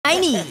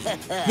me!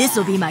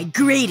 This'll be my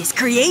greatest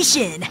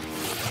creation!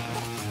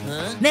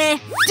 Meh,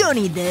 don't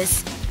need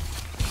this.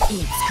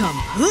 It's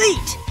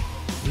complete!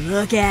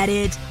 Look at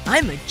it.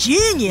 I'm a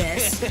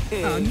genius!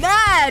 A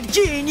mad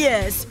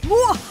genius!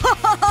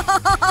 Mwahahahaha!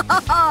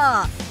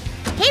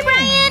 Hey,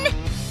 Brian!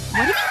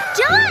 What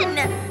have you done?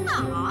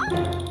 Ah!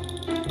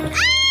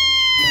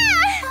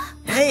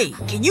 Hey,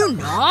 can you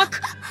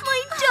knock?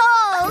 My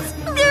dolls!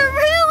 They're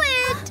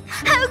ruined!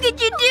 How could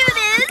you do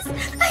this?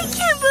 I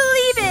can't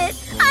believe it!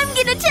 I'm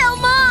gonna tell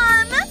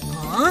Mom!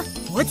 Huh?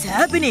 What's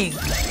happening?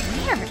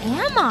 Where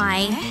am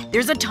I?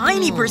 There's a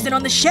tiny person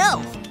on the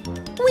shelf!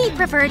 We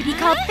prefer to be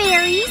called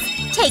fairies.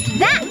 Take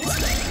that!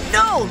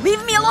 No!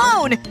 Leave me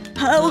alone!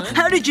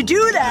 How did you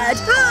do that?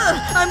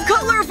 I'm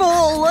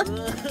colorful!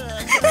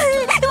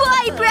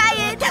 Why,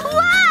 Brian?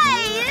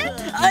 Why?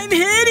 I'm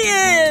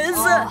hideous!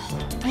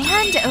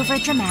 And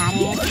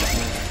overdramatic.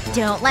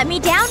 Don't let me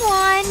down,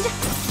 Wand.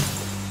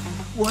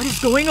 What is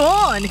going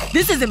on?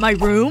 This isn't my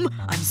room!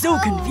 I'm so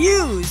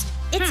confused!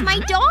 It's my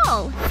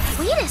doll.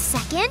 Wait a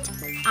second.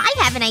 I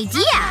have an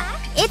idea.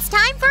 It's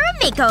time for a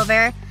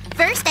makeover.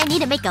 First, I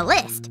need to make a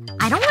list.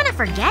 I don't want to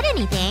forget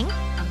anything.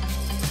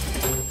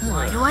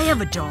 Why do I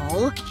have a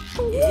doll?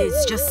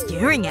 It's just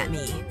staring at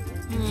me.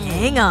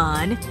 Hang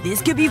on.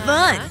 This could be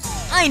fun.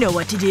 I know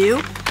what to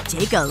do.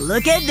 Take a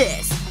look at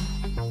this.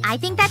 I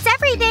think that's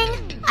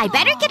everything. I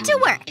better get to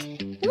work.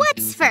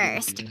 What's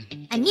first?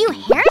 A new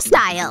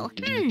hairstyle.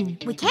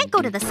 We can't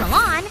go to the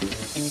salon.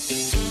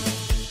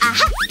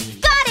 Aha!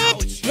 Got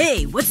it!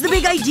 Hey, what's the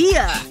big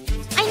idea?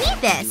 I need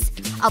this.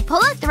 I'll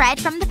pull a thread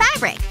from the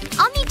fabric.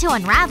 I'll need to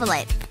unravel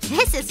it.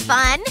 This is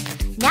fun.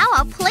 Now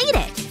I'll plait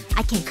it.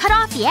 I can cut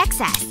off the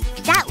excess.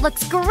 That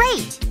looks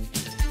great.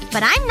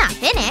 But I'm not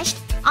finished.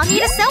 I'll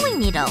need a sewing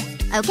needle.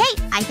 Okay,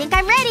 I think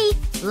I'm ready.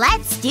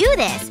 Let's do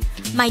this.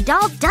 My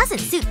doll doesn't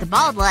suit the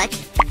bald look.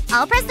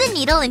 I'll press the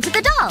needle into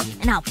the doll,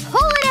 and I'll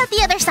pull it out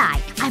the other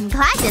side. I'm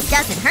glad this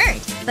doesn't hurt,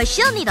 but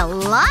she'll need a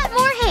lot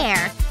more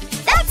hair.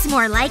 That's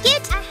more like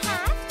it.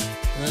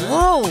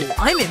 Whoa,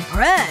 I'm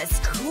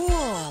impressed.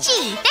 Cool.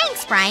 Gee,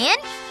 thanks, Brian.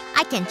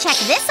 I can check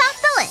this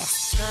off the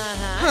list.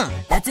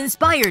 That's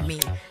inspired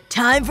me.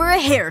 Time for a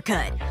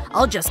haircut.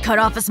 I'll just cut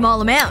off a small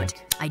amount.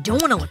 I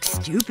don't want to look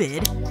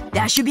stupid.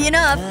 That should be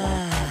enough.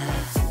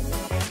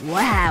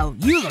 Wow,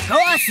 you look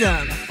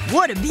awesome!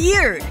 What a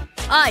beard!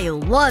 I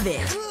love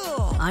it.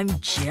 I'm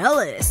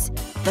jealous.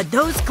 But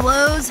those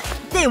clothes,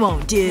 they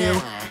won't do.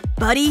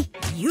 Buddy,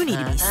 you need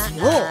to be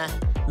swole.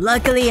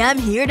 Luckily, I'm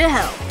here to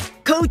help.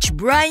 Coach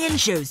Brian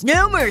shows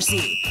no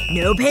mercy.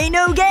 No pain,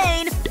 no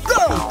gain.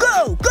 Go,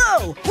 go,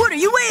 go! What are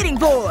you waiting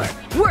for?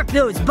 Work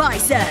those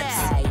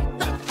biceps!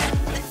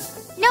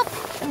 Nope.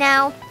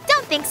 No.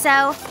 Don't think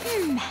so.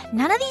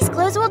 None of these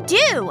clothes will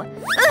do.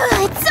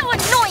 Ugh, it's so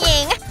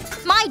annoying!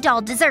 My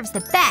doll deserves the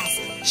best.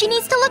 She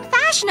needs to look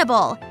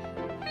fashionable.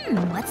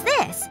 What's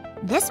this?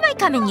 This might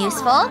come in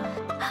useful.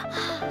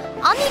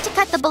 I'll need to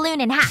cut the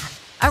balloon in half.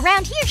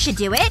 Around here should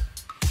do it.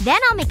 Then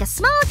I'll make a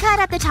small cut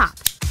at the top.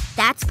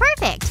 That's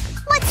perfect.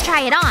 Let's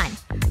try it on.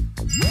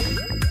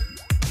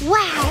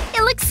 Wow,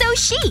 it looks so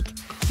chic.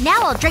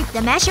 Now I'll drape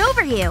the mesh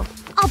over you.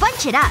 I'll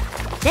bunch it up.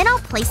 Then I'll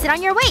place it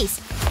on your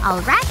waist.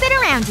 I'll wrap it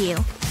around you.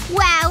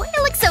 Wow,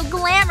 it looks so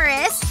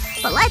glamorous.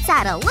 But let's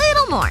add a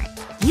little more.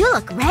 You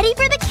look ready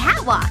for the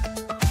catwalk.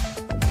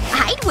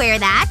 I'd wear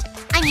that.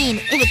 I mean,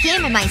 if it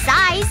came in my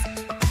size.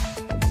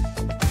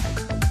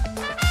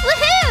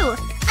 Woohoo!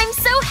 I'm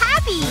so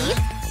happy!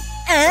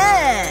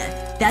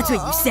 That's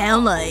what you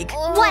sound like.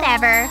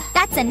 Whatever.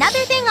 That's another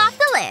thing off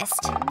the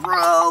list.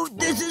 Bro,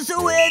 this is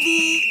so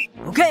heavy.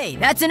 Okay,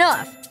 that's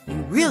enough. You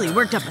really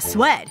worked up a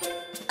sweat.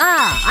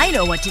 I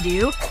know what to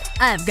do.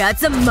 I've got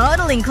some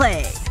modeling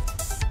clay.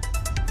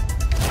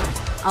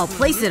 I'll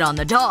place it on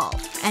the doll.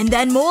 And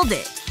then mold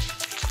it.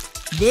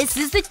 This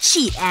is the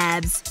cheat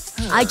abs.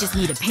 I just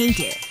need to paint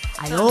it.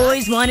 I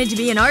always wanted to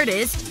be an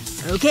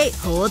artist. Okay,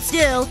 hold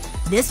still.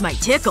 This might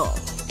tickle.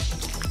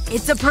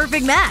 It's a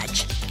perfect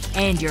match.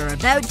 And you're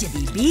about to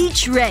be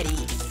beach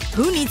ready.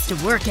 Who needs to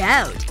work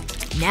out?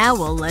 Now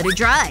we'll let it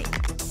dry.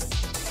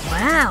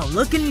 Wow,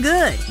 looking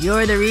good.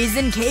 You're the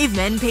reason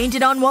cavemen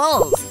painted on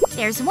walls.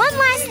 There's one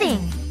last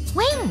thing.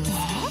 Wings.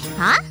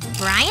 Huh?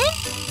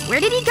 Brian? Where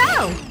did he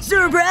go?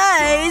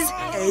 Surprise!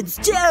 It's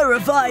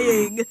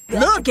terrifying.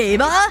 Look,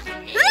 Ava! Ah!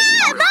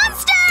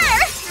 Monster!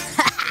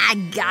 I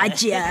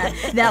gotcha.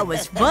 That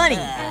was funny.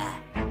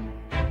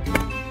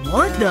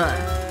 What the?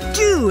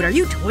 Dude, are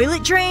you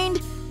toilet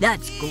trained?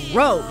 That's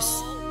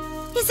gross.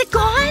 Is it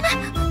gone?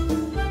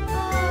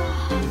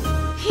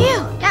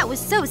 Phew, that was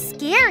so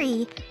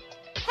scary.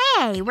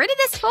 Hey, where did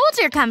this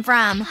folder come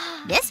from?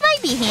 This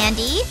might be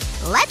handy.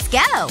 Let's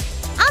go.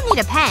 I'll need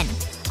a pen.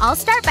 I'll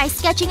start by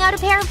sketching out a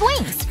pair of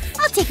wings.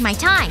 I'll take my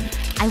time.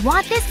 I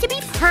want this to be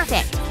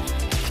perfect.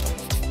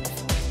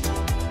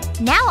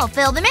 Now I'll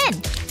fill them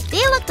in.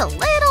 They looked a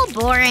little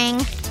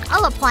boring.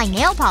 I'll apply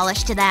nail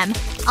polish to them.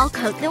 I'll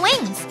coat the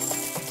wings.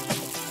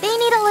 They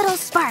need a little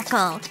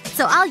sparkle,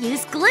 so I'll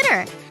use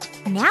glitter.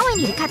 Now I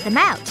need to cut them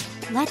out.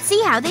 Let's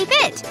see how they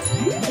fit.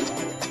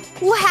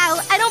 Wow,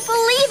 I don't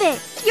believe it!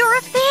 You're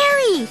a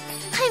fairy!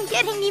 Hey! I'm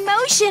getting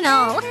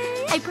emotional.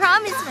 I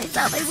promised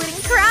myself I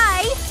wouldn't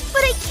cry,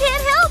 but I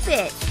can't help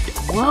it.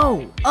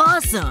 Whoa.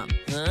 Awesome.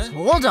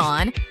 Hold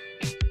on.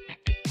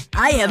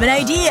 I have an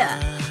idea.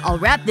 I'll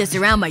wrap this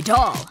around my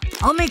doll.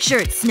 I'll make sure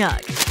it's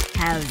snug.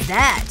 How's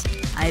that?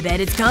 I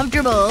bet it's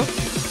comfortable.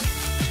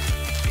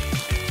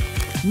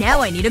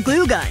 Now I need a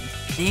glue gun.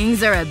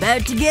 Things are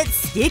about to get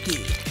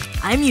sticky.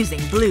 I'm using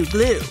blue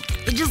glue.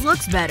 It just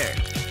looks better.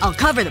 I'll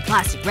cover the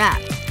plastic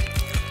wrap.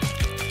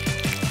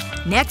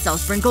 Next I'll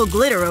sprinkle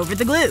glitter over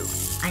the glue.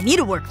 I need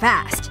to work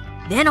fast.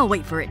 Then I'll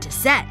wait for it to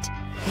set.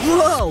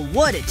 Whoa,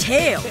 what a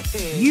tail!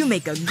 You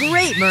make a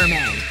great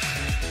merman.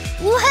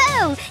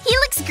 Whoa! He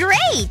looks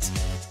great!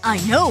 I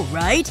know,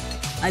 right?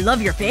 I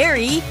love your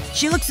fairy.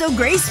 She looks so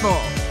graceful.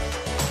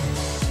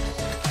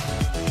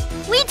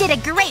 We did a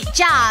great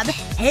job!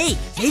 Hey,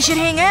 they should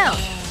hang out.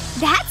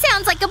 That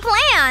sounds like a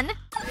plan!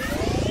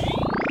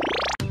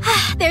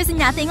 There's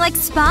nothing like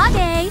spa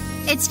day.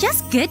 It's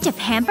just good to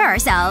pamper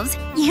ourselves.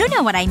 You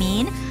know what I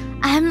mean.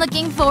 I'm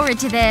looking forward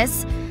to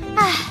this.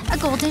 A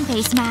golden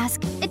face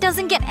mask. It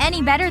doesn't get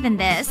any better than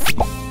this.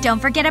 Don't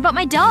forget about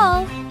my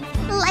doll.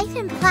 Life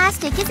in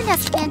plastic isn't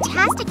as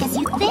fantastic as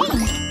you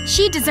think.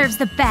 She deserves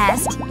the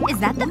best. Is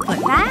that the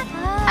foot bath?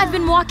 I've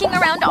been walking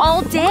around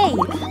all day.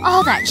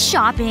 All that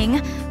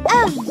shopping.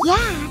 Oh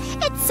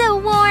yeah. It's so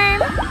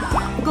warm.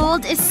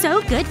 Gold is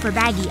so good for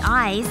baggy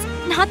eyes.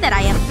 Not that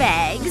I have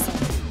bags.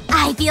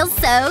 I feel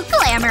so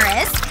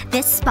glamorous.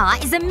 This spa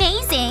is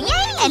amazing.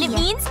 Yay! And it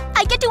means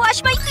I get to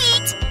wash my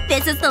feet.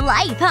 This is the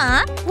life,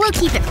 huh? We'll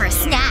keep it for a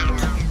snack.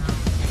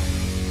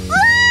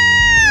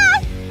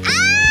 Ah!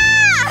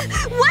 Ah!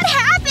 What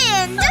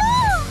happened?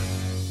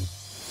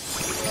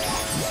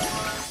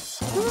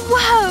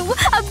 Whoa!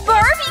 A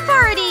Barbie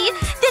party!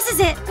 This is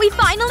it! We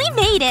finally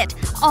made it!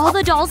 All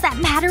the dolls that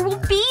matter will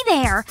be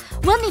there!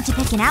 We'll need to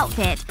pick an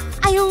outfit.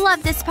 I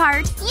love this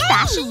part. Yay!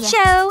 Fashion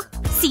show.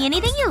 See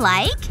anything you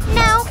like?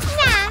 No.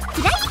 Nah.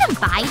 Did I even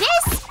buy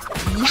this?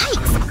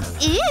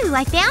 Yikes. Ooh,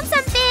 I found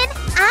something.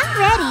 I'm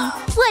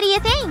ready. What do you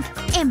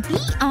think? And be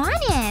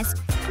honest.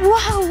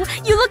 Whoa!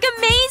 You look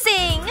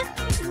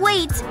amazing!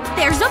 Wait.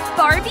 There's a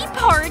Barbie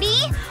party?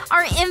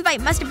 Our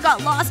invite must have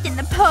got lost in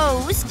the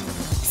post.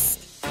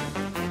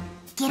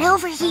 Psst. Get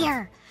over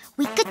here.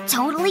 We could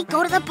totally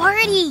go to the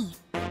party.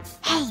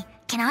 Hey,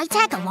 can I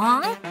tag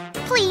along?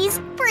 Please.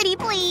 Pretty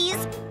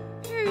please.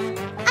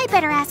 I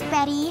better ask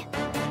Betty.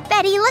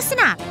 Betty, listen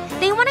up.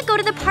 They want to go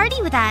to the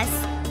party with us.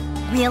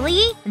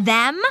 Really?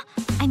 Them?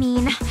 I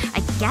mean,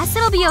 I guess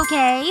it'll be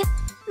okay.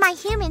 My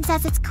human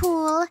says it's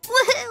cool.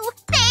 Woohoo!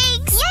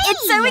 Thanks! Yay!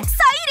 It's so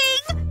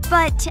exciting!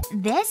 But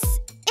this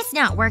is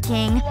not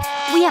working.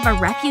 We have a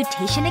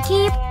reputation to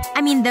keep.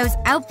 I mean, those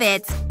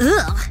outfits.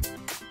 Ugh.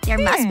 There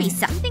must be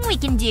something we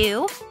can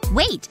do.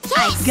 Wait.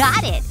 Yes. I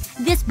got it.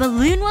 This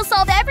balloon will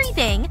solve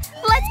everything.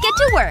 Let's get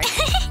to work.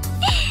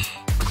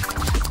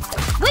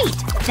 Wait.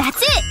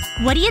 That's it!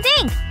 What do you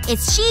think?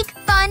 It's chic,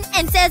 fun,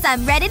 and says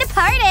I'm ready to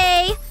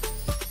party!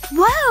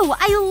 Whoa!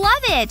 I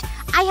love it!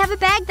 I have a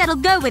bag that'll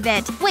go with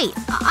it. Wait.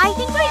 I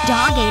think my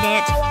dog ate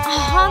it.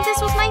 Oh, this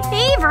was my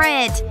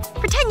favorite!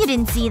 Pretend you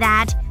didn't see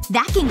that.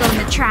 That can go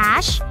in the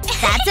trash.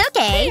 That's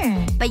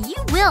okay. But you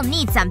will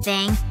need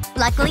something.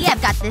 Luckily,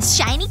 I've got this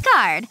shiny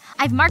card.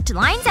 I've marked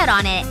lines out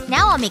on it.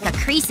 Now I'll make a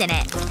crease in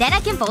it. Then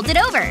I can fold it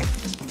over.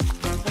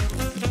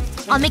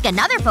 I'll make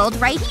another fold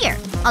right here.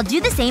 I'll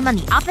do the same on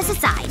the opposite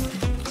side.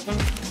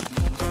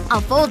 I'll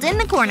fold in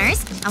the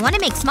corners. I want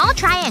to make small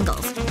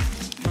triangles.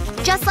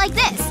 Just like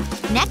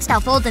this. Next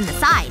I'll fold in the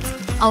sides.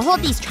 I'll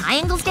hold these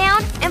triangles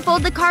down and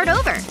fold the card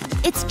over.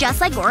 It's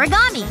just like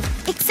origami.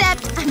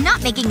 Except I'm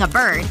not making a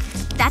bird.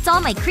 That's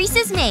all my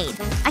creases made.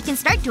 I can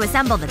start to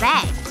assemble the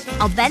bag.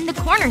 I'll bend the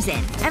corners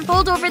in and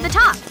fold over the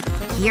top.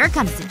 Here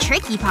comes the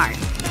tricky part.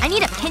 I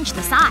need to pinch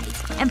the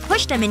sides and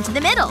push them into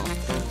the middle.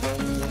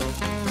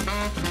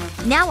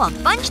 Now I'll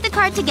bunch the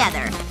card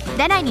together.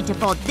 Then I need to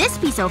fold this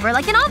piece over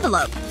like an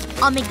envelope.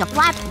 I'll make a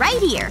flap right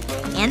here.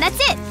 And that's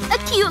it! A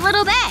cute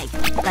little bag.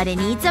 But it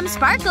needs some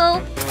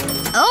sparkle.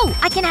 Oh,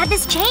 I can add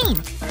this chain.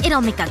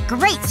 It'll make a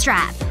great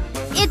strap.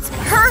 It's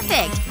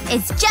perfect!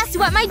 It's just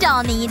what my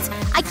doll needs.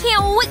 I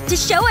can't wait to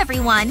show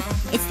everyone.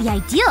 It's the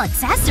ideal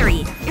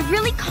accessory. It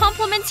really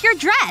complements your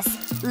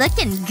dress.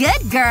 Looking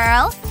good,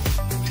 girl.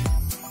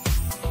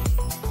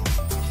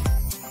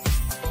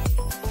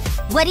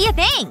 What do you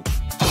think?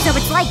 So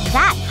it's like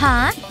that,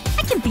 huh?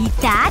 I can beat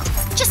that.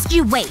 Just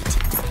you wait.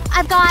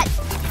 I've got…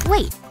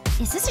 Wait.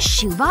 Is this a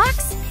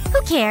shoebox?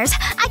 Who cares?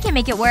 I can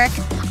make it work.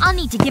 I'll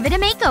need to give it a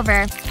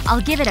makeover.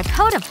 I'll give it a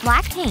coat of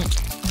black paint.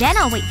 Then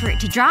I'll wait for it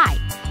to dry.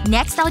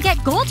 Next I'll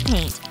get gold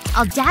paint.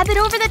 I'll dab it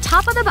over the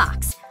top of the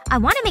box. I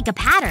want to make a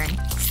pattern.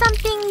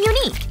 Something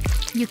unique.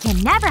 You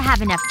can never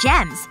have enough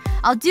gems.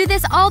 I'll do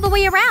this all the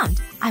way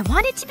around. I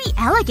want it to be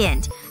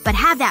elegant, but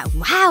have that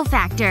wow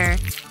factor.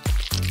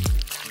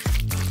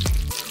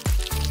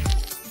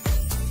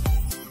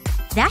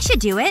 That should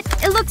do it.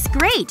 It looks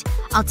great.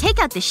 I'll take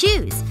out the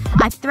shoes.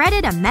 I've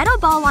threaded a metal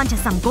ball onto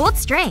some gold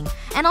string,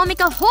 and I'll make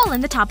a hole in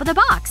the top of the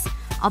box.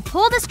 I'll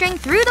pull the string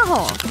through the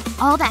hole.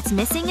 All that's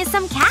missing is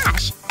some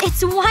cash.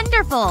 It's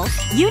wonderful!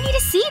 You need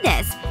to see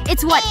this.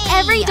 It's what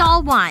every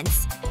doll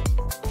wants.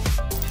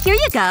 Here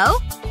you go.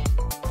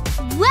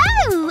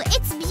 Whoa!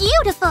 It's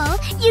beautiful!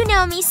 You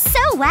know me so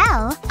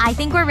well. I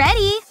think we're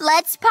ready.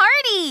 Let's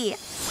party!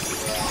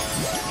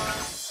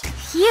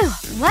 Phew,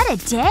 what a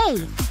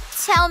day.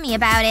 Tell me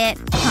about it.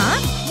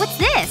 Huh? What's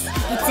this?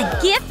 It's a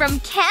gift from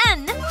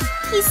Ken.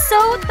 He's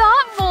so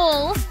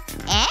thoughtful.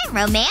 And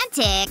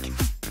romantic.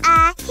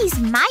 He's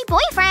my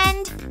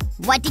boyfriend.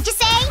 What did you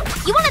say?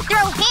 You wanna throw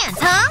hands,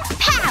 huh?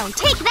 Pow!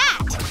 Take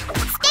that!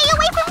 Stay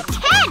away from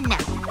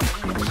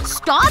Ken!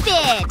 Stop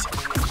it!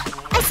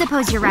 I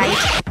suppose you're right.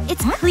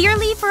 It's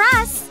clearly for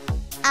us.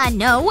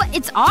 No.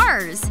 It's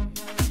ours.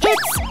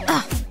 It's…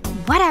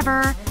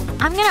 whatever.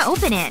 I'm gonna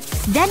open it.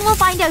 Then we'll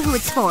find out who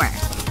it's for.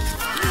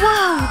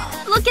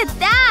 Whoa! Look at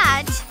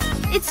that!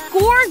 It's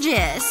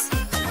gorgeous!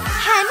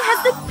 Ken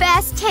has the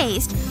best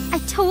taste. I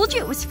told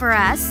you it was for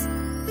us.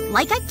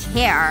 Like I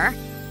care.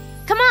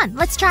 Come on,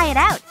 let's try it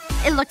out.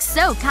 It looks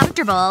so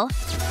comfortable. Oh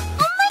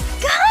my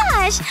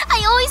gosh!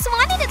 I always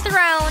wanted a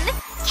throne!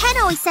 Ken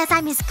always says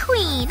I'm his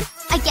queen.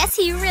 I guess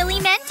he really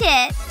meant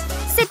it.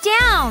 Sit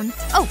down.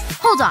 Oh,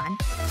 hold on.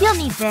 You'll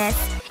need this.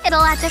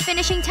 It'll add the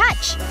finishing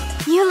touch.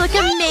 You look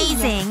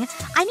amazing.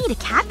 I need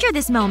to capture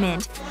this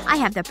moment. I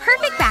have the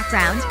perfect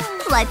background.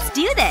 Let's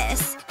do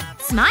this.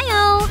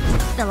 Smile.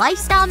 The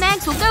lifestyle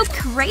mags will go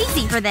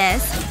crazy for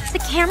this. The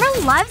camera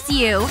loves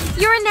you.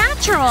 You're a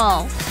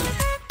natural.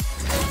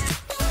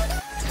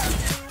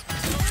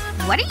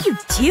 What are you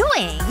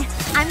doing?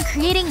 I'm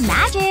creating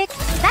magic.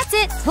 That's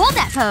it. Hold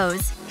that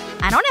pose.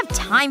 I don't have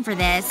time for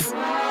this.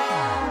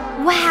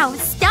 Wow,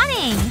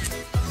 stunning!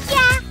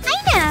 Yeah, I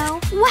know.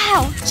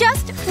 Wow,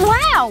 just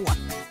wow!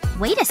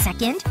 Wait a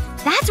second.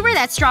 That's where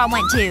that straw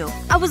went to.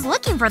 I was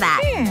looking for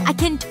that. I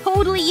can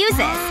totally use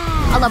this.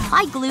 I'll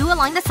apply glue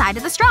along the side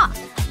of the straw.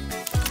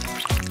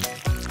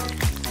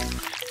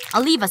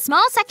 I'll leave a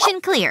small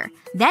section clear.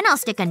 Then I'll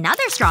stick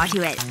another straw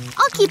to it.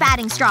 I'll keep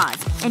adding straws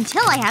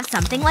until I have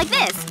something like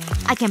this.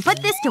 I can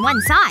put this to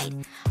one side.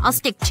 I'll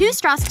stick 2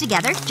 straws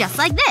together just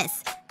like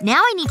this.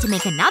 Now I need to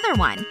make another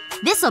one.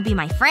 This'll be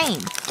my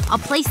frame. I'll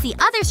place the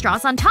other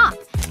straws on top.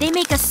 They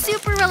make a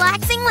super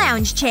relaxing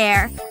lounge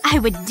chair. I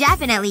would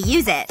definitely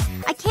use it.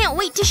 I can't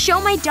wait to show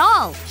my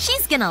doll.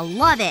 She's gonna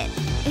love it.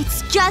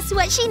 It's just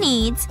what she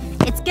needs.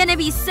 It's gonna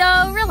be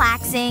so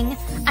relaxing.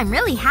 I'm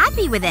really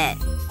happy with it.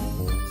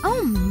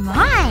 Oh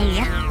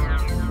my.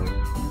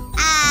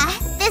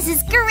 This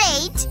is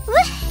great.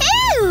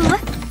 Woohoo!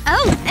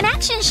 Oh, an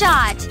action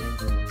shot.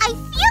 I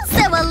feel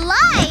so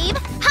alive!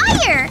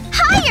 Higher!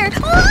 Higher!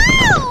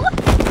 Whoa!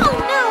 Oh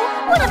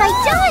no! What have I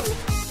done?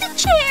 The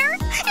chair!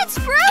 It's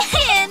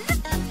broken!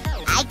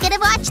 I could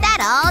have watched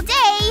that all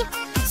day!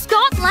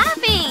 Stop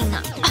laughing!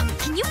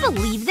 Can you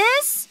believe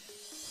this?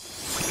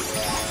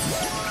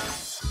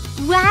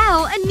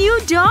 Wow, a new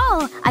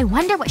doll! I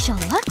wonder what she'll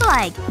look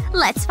like.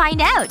 Let's find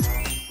out.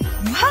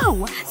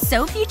 Whoa!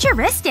 So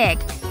futuristic.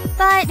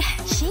 But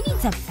she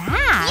needs a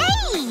bath.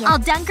 Yay! I'll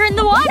dunk her in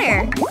the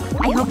water.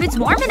 I hope it's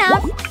warm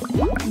enough.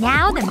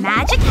 Now the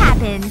magic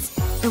happens.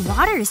 The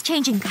water is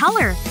changing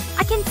color.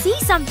 I can see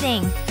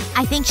something.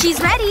 I think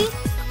she's ready.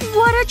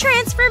 What a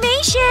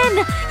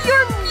transformation!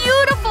 You're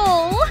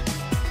beautiful!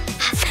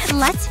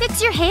 Let's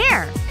fix your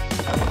hair.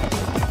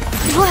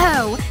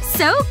 Whoa.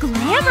 So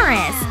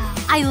glamorous.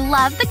 I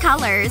love the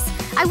colors.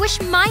 I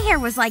wish my hair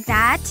was like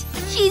that.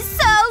 She's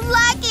so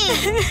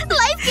lucky!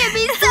 Life can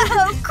be so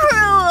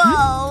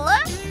cruel!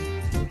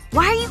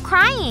 Why are you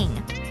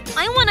crying?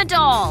 I want a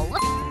doll.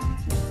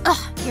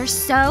 Ugh, you're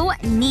so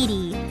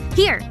needy.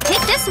 Here,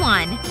 take this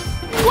one.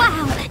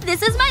 Wow,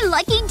 this is my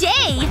lucky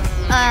day!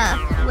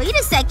 Wait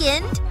a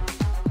second.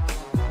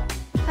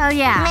 Oh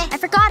yeah, I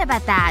forgot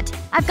about that.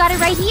 I've got it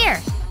right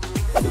here.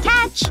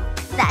 Catch!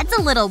 That's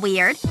a little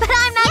weird, but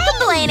I'm not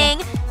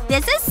complaining.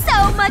 This is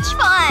so much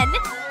fun!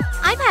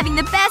 I'm having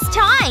the best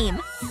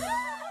time!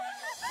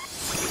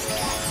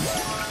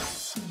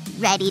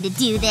 Ready to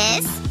do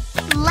this?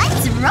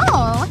 Let's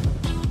roll!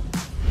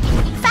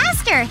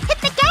 Faster! Hit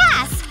the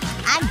gas!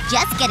 I'm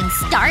just getting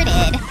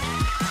started.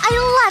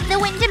 I love the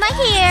wind in my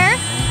hair!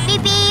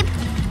 Beep beep!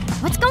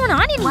 What's going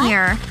on in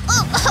here?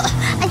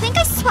 Oh, I think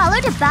I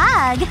swallowed a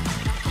bug.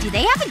 Do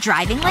they have a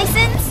driving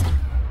license?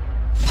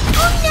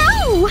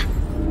 Oh no!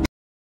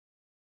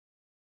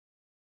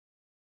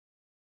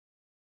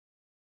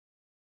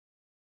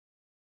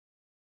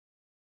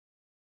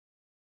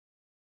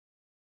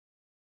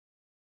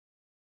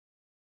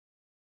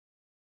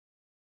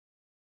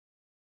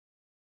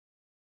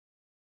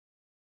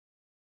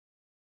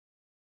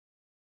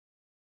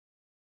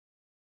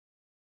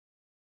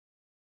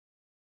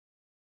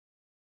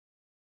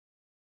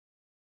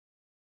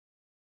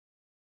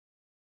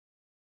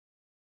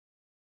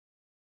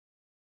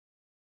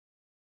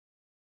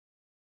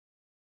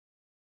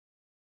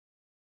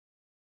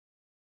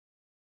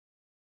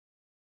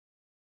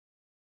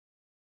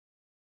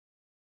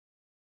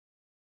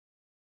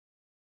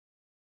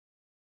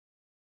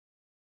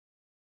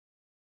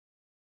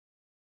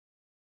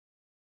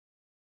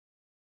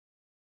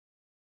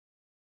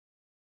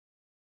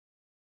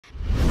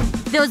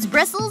 Those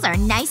bristles are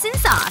nice and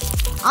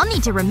soft. I'll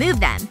need to remove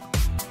them.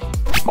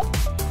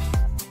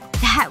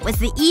 That was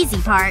the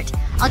easy part.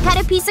 I'll cut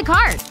a piece of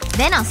card.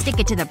 Then I'll stick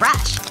it to the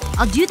brush.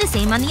 I'll do the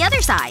same on the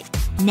other side.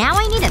 Now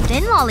I need a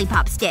thin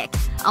lollipop stick.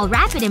 I'll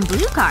wrap it in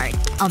blue card.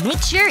 I'll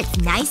make sure it's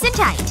nice and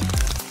tight.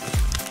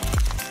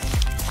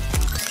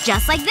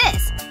 Just like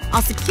this.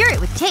 I'll secure it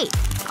with tape.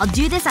 I'll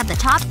do this at the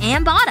top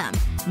and bottom.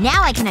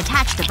 Now I can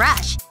attach the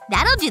brush.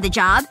 That'll do the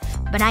job.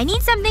 But I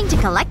need something to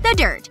collect the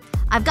dirt.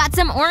 I've got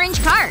some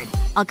orange card.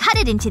 I'll cut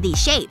it into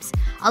these shapes.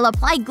 I'll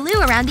apply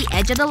glue around the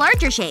edge of the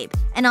larger shape.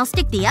 And I'll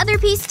stick the other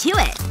piece to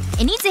it.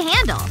 It needs a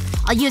handle.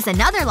 I'll use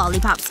another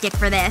lollipop stick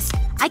for this.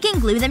 I can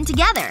glue them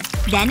together.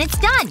 Then it's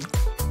done.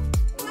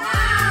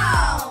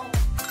 Wow!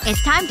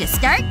 It's time to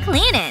start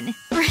cleaning.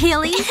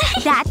 Really?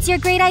 That's your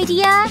great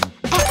idea?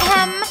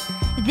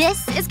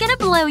 This is gonna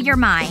blow your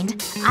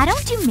mind. I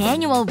don't do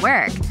manual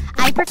work.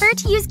 I prefer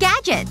to use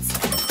gadgets.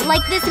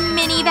 Like this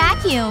mini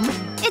vacuum.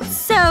 It's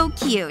so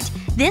cute.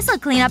 This'll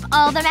clean up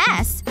all the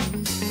mess.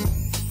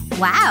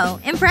 Wow.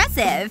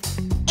 Impressive.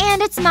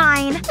 And it's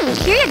mine.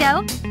 Here you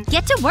go.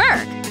 Get to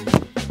work.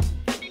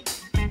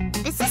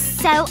 This is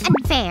so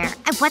unfair.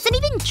 I wasn't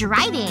even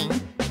driving.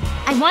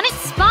 I want it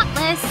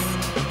spotless.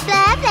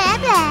 Blah blah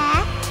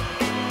blah.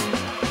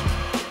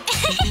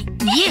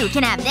 You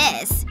can have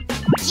this.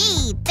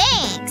 Gee,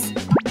 thanks.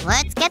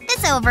 Let's get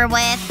this over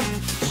with.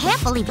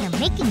 Can't believe you're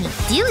making me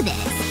do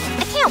this.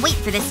 I can't wait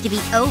for this to be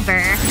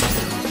over.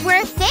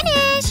 We're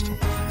finished!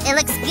 It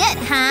looks good,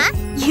 huh?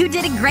 You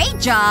did a great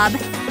job.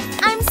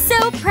 I'm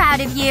so proud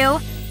of you.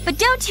 But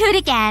don't do it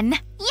again.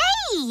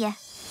 Yay!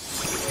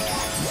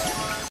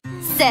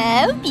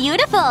 So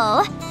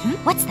beautiful.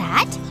 What's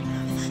that?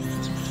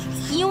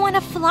 You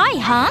wanna fly,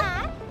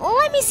 huh?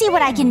 Let me see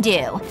what I can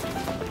do.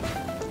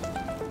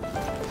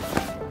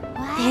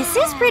 This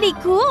is pretty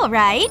cool,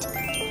 right?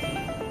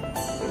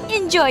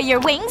 Enjoy your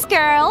wings,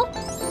 girl.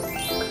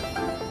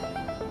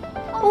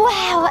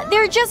 Wow,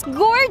 they're just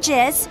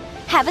gorgeous.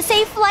 Have a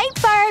safe flight,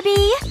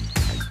 Barbie.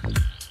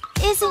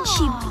 Isn't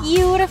she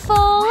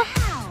beautiful?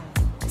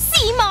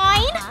 See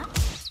mine?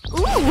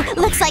 Ooh,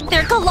 looks like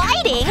they're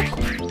colliding.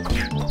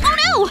 Oh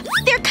no!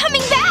 They're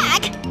coming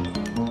back!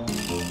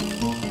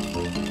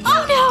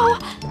 Oh no!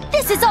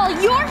 This is all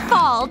your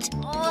fault!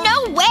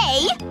 No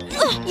way!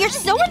 Ugh, you're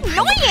so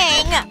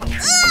annoying!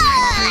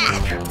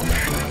 Ugh!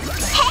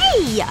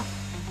 Hey!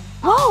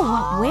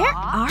 Whoa, where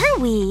are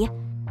we?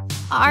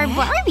 Our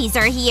Barbies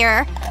are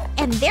here.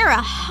 And they're a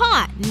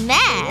hot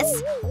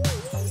mess.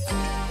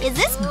 Is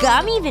this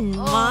gum even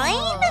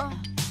mine?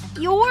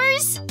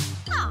 Yours?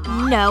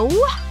 No.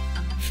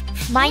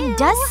 Mine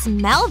does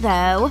smell,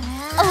 though.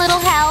 A little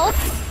help?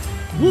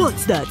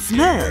 What's that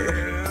smell?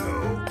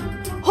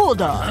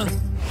 Hold on.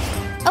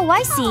 Oh,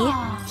 I see.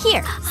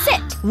 Here,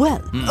 sit.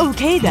 Well,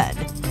 okay then.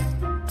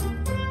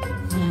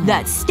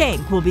 That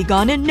stank will be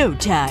gone in no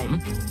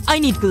time. I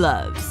need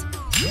gloves.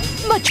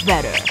 Much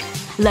better.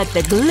 Let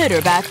the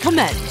glitter bath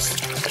commence.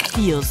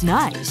 Feels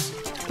nice.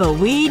 But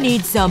we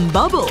need some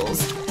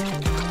bubbles.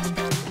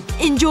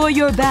 Enjoy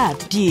your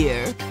bath,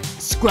 dear.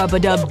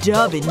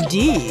 Scrub-a-dub-dub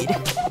indeed.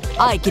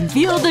 I can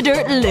feel the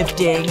dirt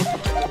lifting.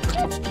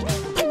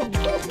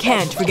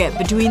 Can't forget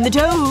between the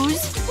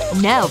toes.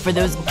 Now for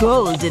those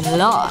golden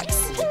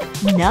locks.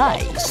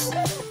 Nice.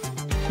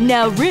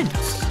 Now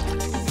rinse.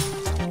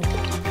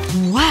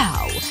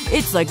 Wow.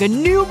 It's like a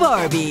new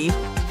Barbie.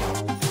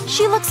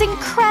 She looks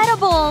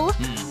incredible.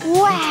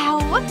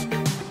 Wow.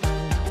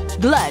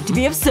 Glad to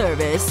be of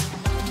service.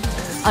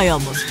 I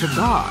almost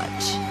forgot.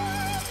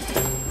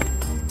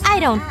 I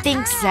don't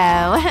think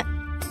so.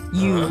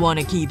 You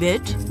wanna keep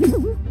it?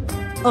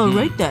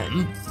 Alright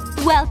then.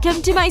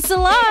 Welcome to my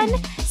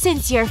salon!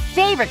 Since your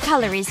favorite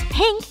color is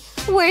pink,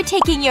 we're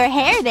taking your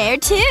hair there,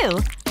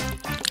 too.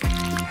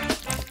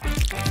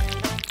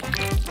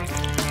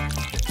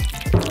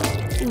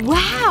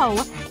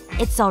 Wow!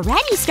 It's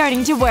already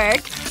starting to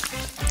work.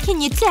 Can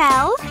you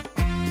tell?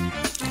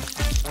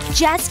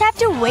 Just have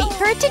to wait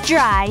for it to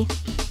dry.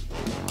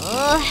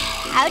 Ugh,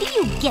 how do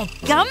you get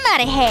gum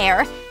out of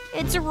hair?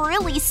 It's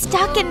really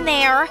stuck in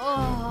there.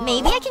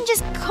 Maybe I can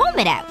just comb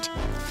it out.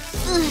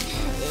 Ugh,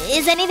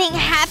 is anything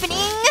happening?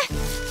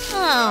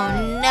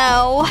 Oh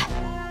no.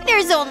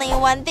 There's only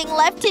one thing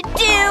left to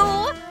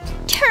do.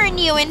 Turn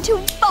you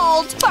into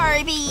bald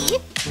Barbie.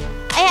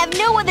 I have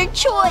no other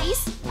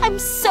choice. I'm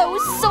so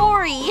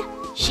sorry.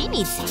 She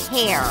needs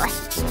hair.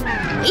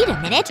 Wait a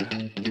minute.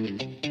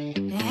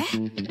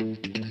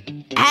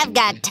 I've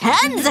got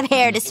tons of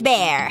hair to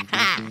spare.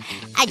 Ha!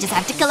 I just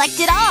have to collect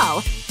it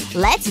all.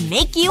 Let's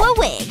make you a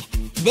wig.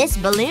 This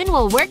balloon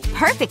will work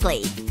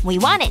perfectly. We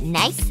want it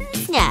nice and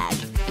snug.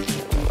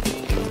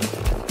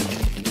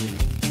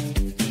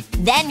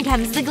 Then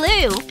comes the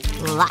glue.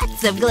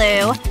 Lots of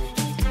glue.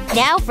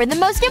 Now for the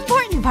most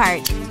important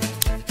part.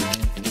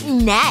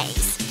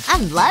 Nice.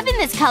 I'm loving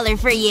this color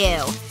for you.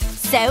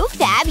 So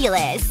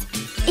fabulous.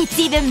 It's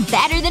even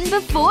better than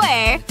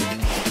before.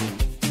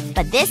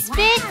 But this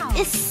bit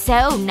is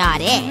so not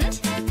it.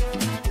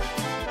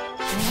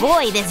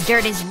 Boy, this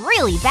dirt is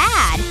really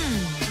bad.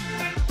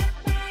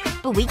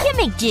 But We can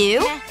make do.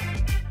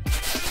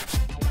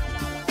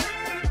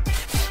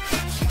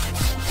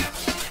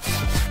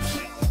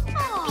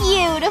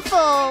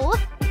 Beautiful.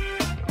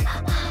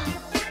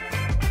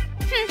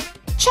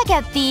 Check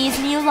out these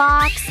new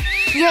locks.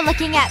 You're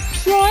looking at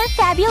pure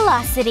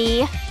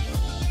fabulosity.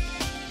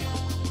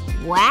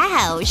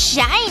 Wow,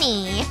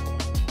 shiny.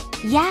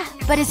 Yeah,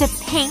 but is it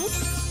pink?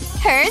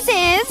 Hers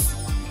is.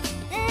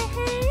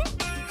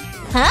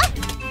 Huh?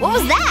 What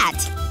was that?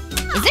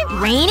 Is it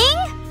raining?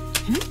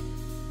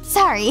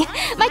 Sorry,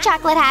 my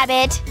chocolate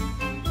habit.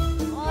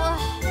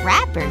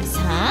 Wrappers,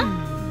 huh?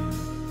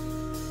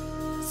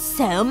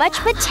 So much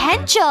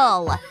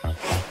potential!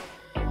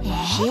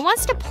 She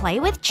wants to play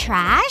with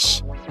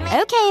trash?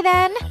 Okay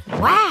then.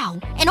 Wow,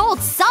 an old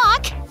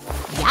sock?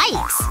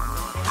 Yikes.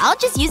 I'll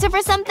just use it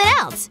for something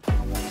else.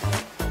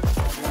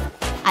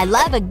 I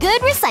love a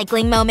good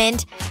recycling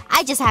moment.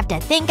 I just have to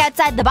think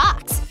outside the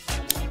box.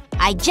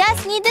 I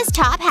just need this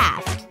top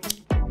half.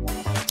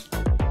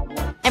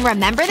 And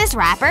remember this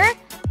wrapper?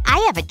 I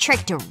have a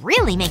trick to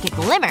really make it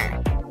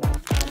glimmer.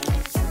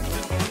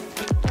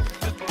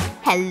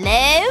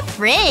 Hello,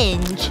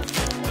 fringe.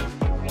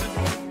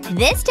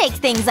 This takes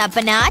things up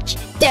a notch,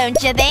 don't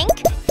you think?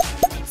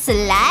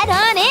 Slide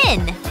on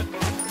in.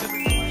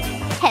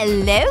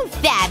 Hello,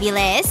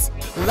 fabulous.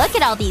 Look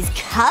at all these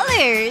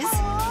colors.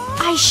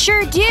 I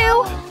sure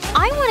do.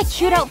 I want a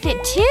cute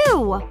outfit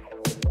too.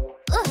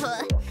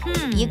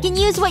 You can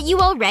use what you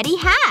already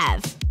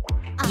have.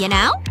 You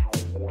know?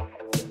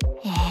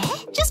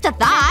 Just a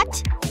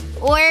thought.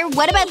 Or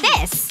what about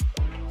this?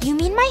 You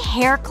mean my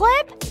hair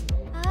clip?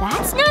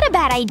 That's not a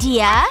bad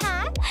idea.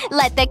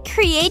 Let the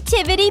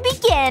creativity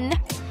begin.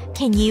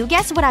 Can you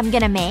guess what I'm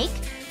gonna make?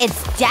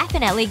 It's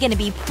definitely gonna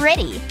be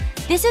pretty.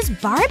 This is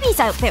Barbie's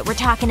outfit we're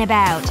talking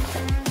about.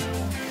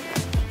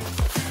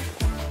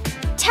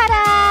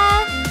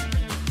 Ta-da!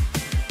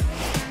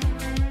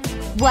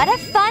 What a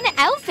fun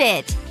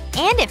outfit!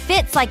 And it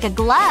fits like a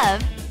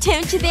glove.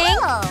 Don't you think?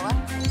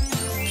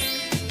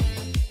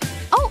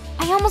 Oh,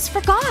 I almost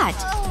forgot.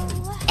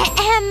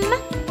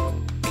 Ahem.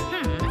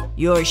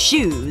 Your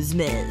shoes,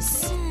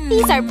 miss.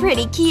 These are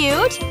pretty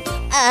cute.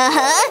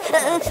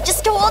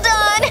 Just hold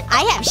on.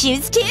 I have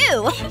shoes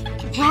too.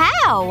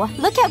 Wow.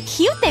 Look how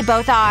cute they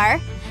both are.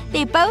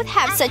 They both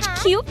have such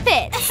cute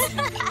fits.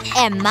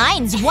 And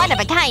mine's one of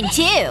a kind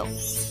too.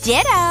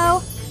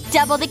 Ditto.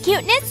 Double the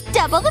cuteness,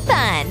 double the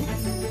fun.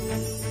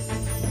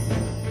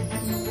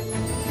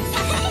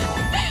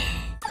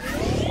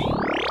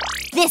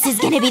 This is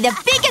gonna be the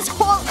biggest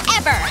haul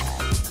ever!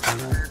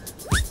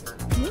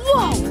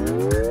 Whoa!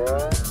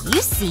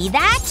 You see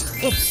that?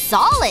 It's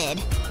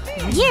solid.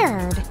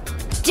 Weird.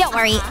 Don't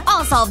worry,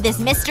 I'll solve this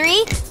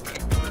mystery.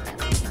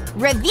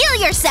 Reveal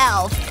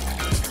yourself!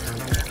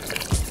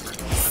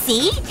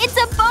 See? It's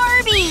a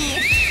Barbie!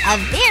 A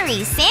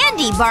very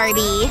sandy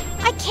Barbie.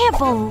 I can't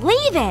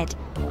believe it!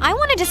 I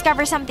want to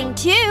discover something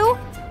too.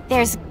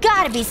 There's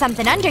gotta be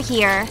something under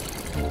here.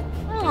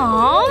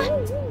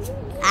 Aww.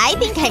 I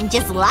think I'm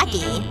just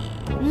lucky.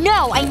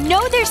 No, I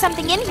know there's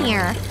something in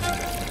here.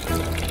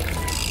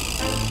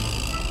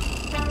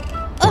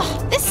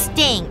 Ugh, this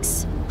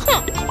stinks.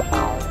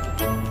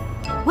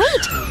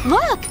 Wait,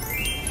 look!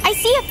 I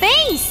see a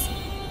face!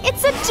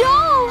 It's a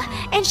doll!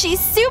 And she's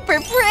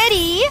super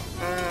pretty!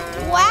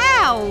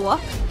 Wow!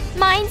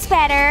 Mine's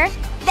better.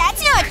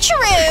 That's not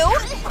true!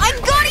 I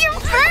got here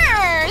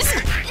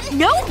first!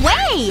 No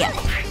way!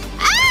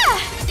 Ah!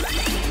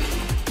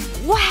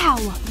 Wow,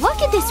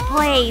 look at this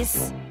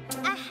place.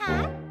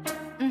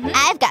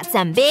 I've got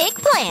some big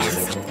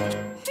plans.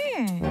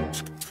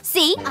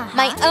 See?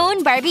 My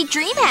own Barbie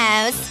dream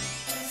house.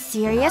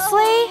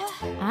 Seriously?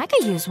 I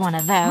could use one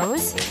of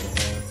those.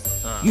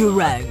 You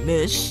rang,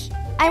 miss.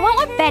 I want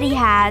what Betty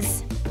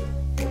has.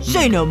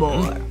 Say no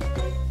more.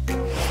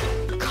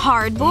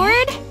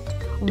 Cardboard?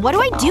 What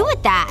do I do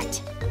with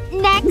that?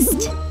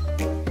 Next.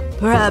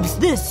 Perhaps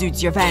this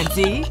suits your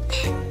fancy?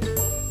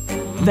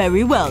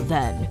 Very well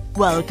then.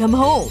 Welcome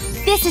home.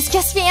 This is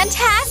just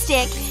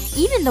fantastic!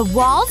 Even the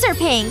walls are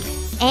pink.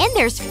 And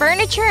there's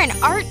furniture and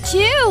art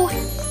too.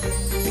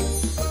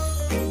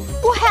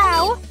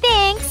 Wow,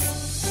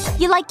 thanks.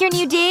 You like your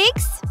new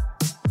digs?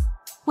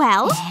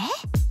 Well?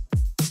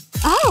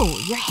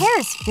 Oh, your hair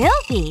is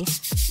filthy.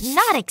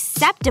 Not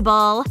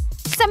acceptable.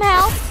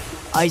 Somehow.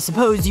 I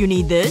suppose you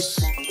need this?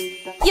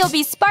 You'll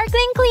be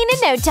sparkling clean in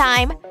no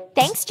time.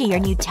 Thanks to your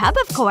new tub,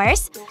 of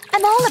course.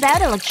 I'm all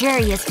about a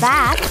luxurious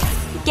bath.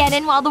 Get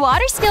in while the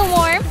water's still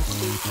warm.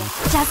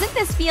 Doesn't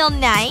this feel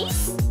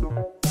nice?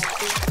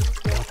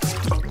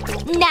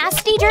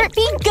 Nasty dirt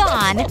be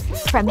gone!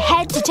 From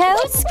head to toe,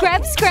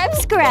 scrub, scrub,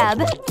 scrub.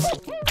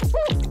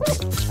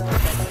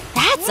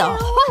 That's a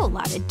whole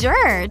lot of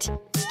dirt.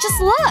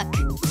 Just look.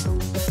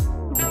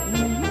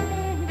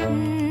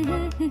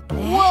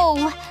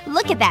 Whoa,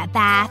 look at that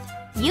bath.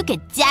 You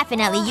could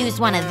definitely use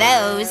one of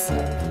those.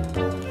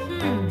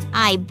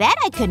 I bet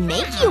I could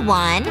make you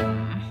one.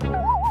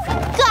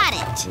 Got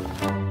it!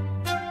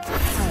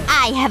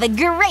 I have a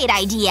great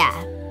idea.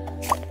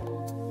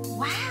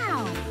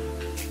 Wow.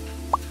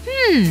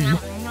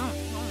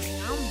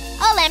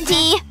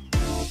 empty.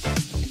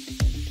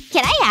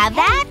 Can I have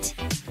that?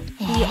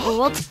 The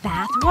old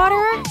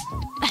bathwater?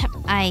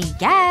 I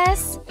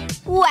guess.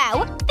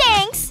 Wow,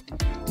 thanks!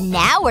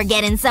 Now we're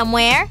getting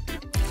somewhere.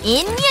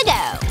 In you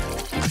go.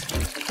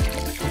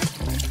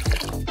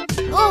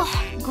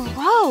 Ugh,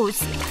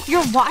 gross.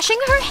 You're washing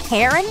her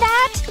hair in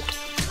that?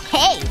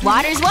 Hey,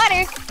 water's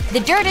water. The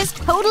dirt is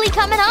totally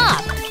coming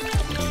off.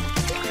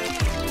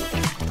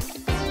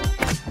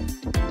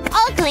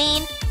 All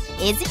clean.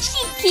 Isn't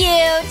she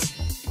cute?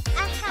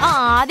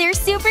 Aw, they're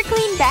super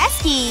clean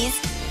besties.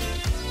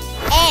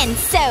 And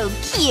so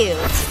cute.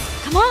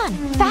 Come on,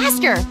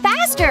 faster,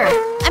 faster!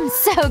 I'm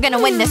so gonna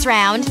win this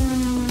round.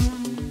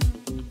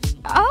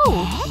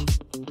 Oh.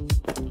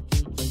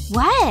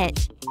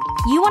 What?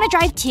 You wanna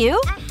drive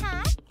too?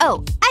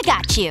 Oh, I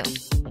got you.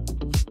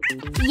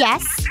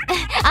 Yes.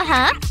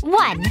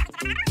 1.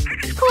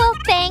 Cool,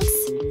 thanks.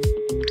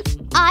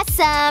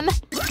 Awesome.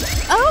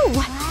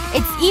 Oh!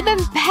 It's even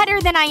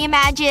better than I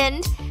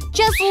imagined.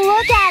 Just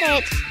look at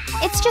it.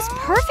 It's just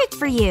perfect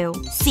for you.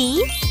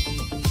 See?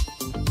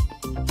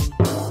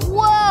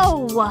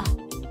 Whoa!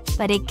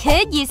 But it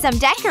could use some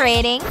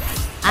decorating.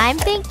 I'm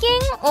thinking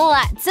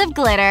lots of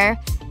glitter.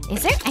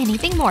 Is there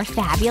anything more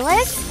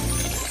fabulous?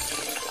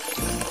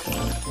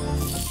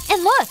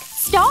 And look!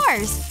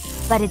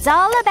 Stars! But it's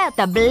all about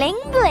the bling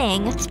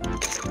bling.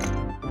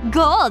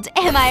 Gold,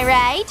 am I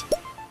right?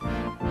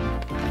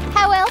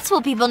 How else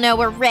will people know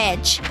we're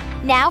rich?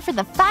 Now for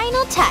the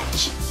final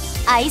touch.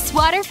 Ice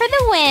water for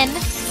the win.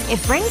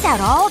 It brings out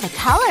all the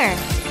color.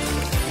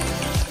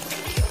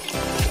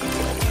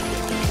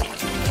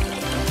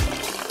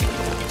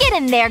 Get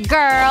in there,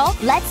 girl.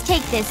 Let's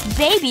take this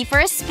baby for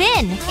a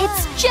spin.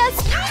 It's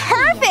just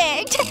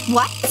perfect!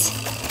 What?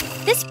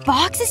 This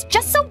box is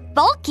just so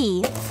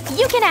bulky.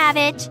 You can have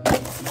it.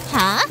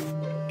 Huh?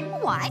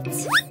 What?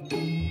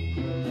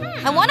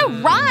 I want to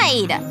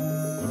ride!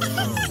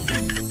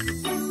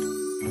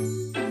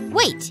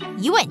 Wait,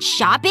 you went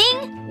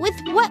shopping? With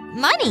what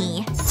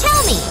money?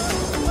 Tell me!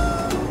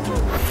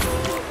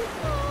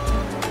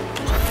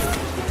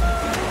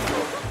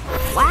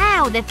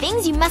 Wow, the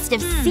things you must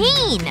have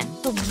seen!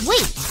 But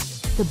wait,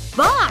 the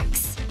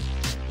box!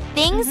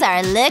 Things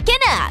are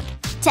looking up.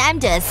 Time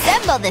to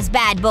assemble this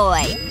bad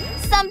boy.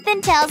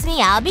 Something tells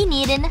me I'll be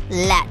needing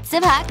lots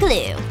of hot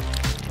glue.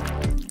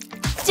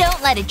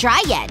 Don't let it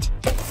dry yet.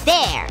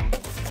 There.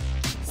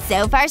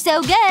 So far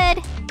so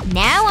good.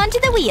 Now onto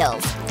the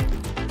wheels.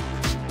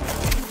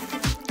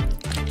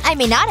 I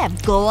may not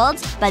have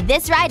gold, but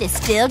this ride is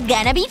still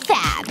gonna be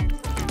fab.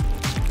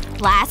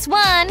 Last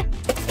one.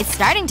 It's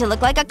starting to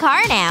look like a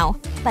car now,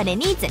 but it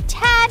needs a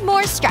tad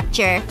more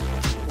structure.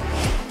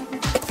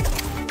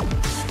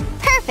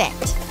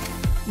 Perfect.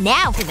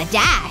 Now for the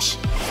dash.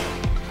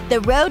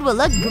 The road will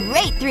look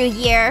great through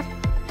here.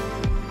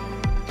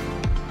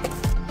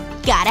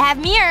 Gotta have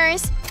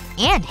mirrors.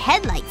 And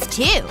headlights,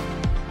 too.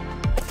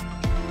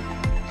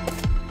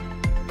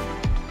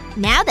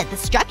 Now that the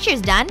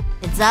structure's done,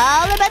 it's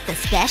all about the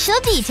special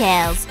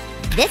details.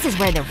 This is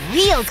where the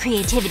real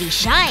creativity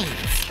shines.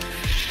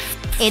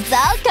 It's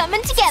all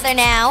coming together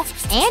now.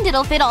 And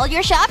it'll fit all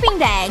your shopping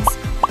bags.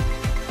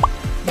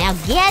 Now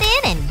get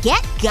in and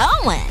get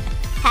going.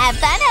 Have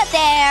fun out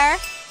there.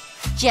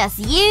 Just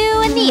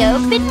you and the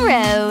open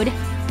road.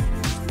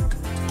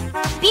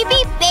 Beep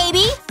beep,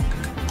 baby.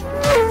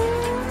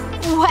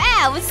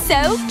 Wow,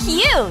 so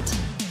cute!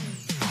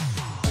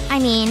 I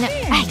mean,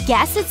 I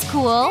guess it's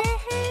cool.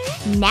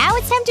 Now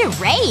it's time to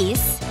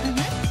race.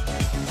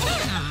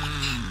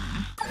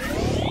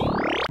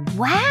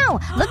 Wow,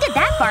 look at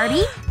that,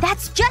 Barbie!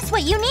 That's just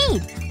what you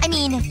need! I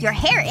mean, your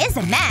hair is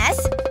a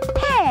mess.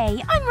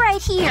 Hey, I'm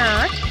right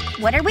here.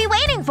 What are we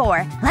waiting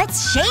for?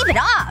 Let's shave it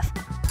off!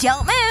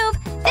 Don't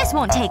move! This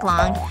won't take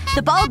long.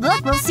 The bald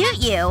look will suit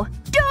you.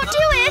 Don't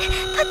do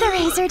it! Put the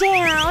razor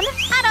down.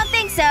 I don't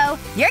think so.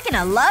 You're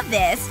gonna love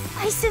this.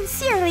 I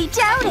sincerely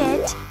doubt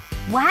it.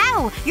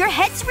 Wow, your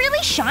head's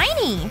really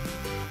shiny.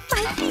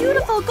 My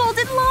beautiful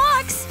golden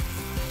locks!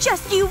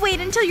 Just you wait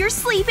until you're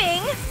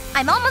sleeping.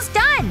 I'm almost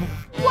done.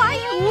 Why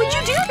would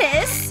you do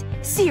this?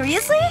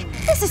 Seriously?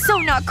 This is so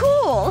not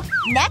cool.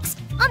 Next,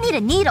 I'll need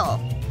a needle.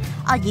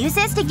 I'll use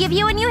this to give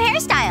you a new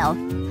hairstyle.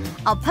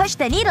 I'll push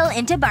the needle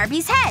into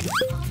Barbie's head.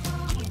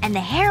 And the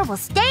hair will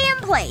stay in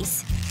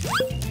place.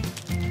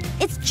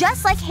 It's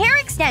just like hair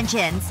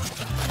extensions.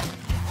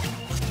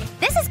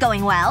 This is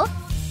going well.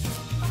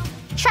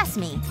 Trust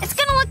me, it's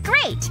gonna look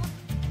great.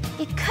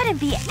 It couldn't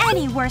be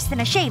any worse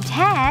than a shaved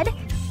head.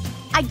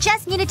 I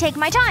just need to take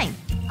my time.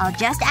 I'll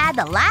just add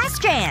the last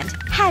strand.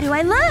 How do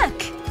I look?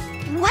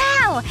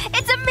 Wow!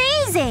 It's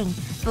amazing!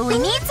 But we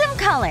need some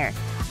color.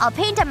 I'll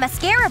paint a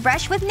mascara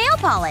brush with nail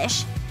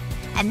polish.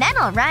 And then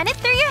I'll run it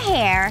through your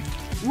hair.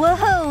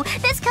 Whoa!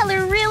 This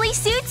color really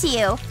suits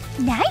you.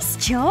 Nice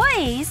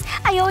choice!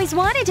 I always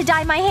wanted to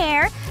dye my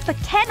hair, but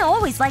Ken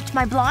always liked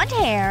my blonde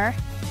hair.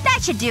 That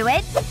should do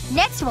it.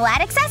 Next we'll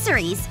add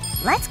accessories.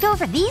 Let's go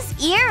for these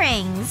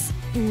earrings.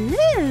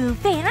 Ooh,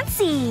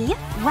 fancy.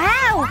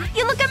 Wow!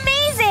 You look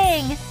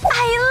amazing!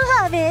 I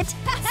love it!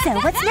 So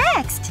what's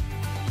next?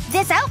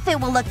 This outfit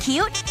will look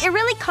cute. It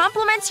really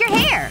complements your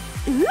hair.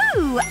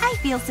 Ooh, I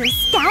feel so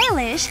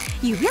stylish.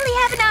 You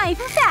really have an eye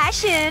for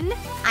fashion.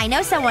 I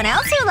know someone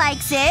else who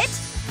likes it.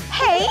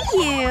 Hey,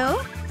 you.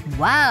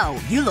 Wow,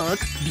 you look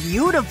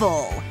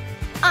beautiful.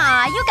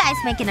 Aw, you guys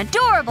make an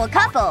adorable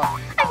couple.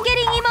 I'm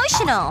getting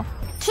emotional.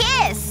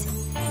 Kiss!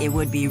 It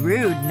would be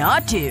rude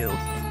not to.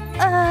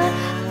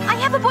 I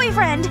have a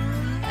boyfriend.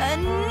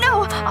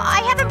 No,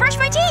 I haven't brushed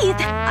my teeth.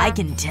 I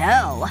can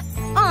tell.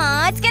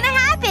 Aw, it's gonna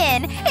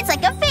happen. It's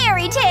like a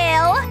fairy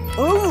tale.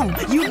 Oh,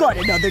 you got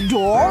another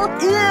doll?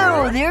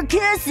 Ew, they're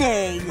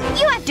kissing.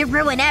 You have to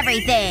ruin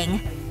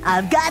everything.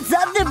 I've got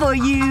something for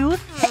you.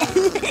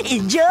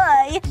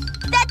 Enjoy.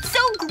 That's so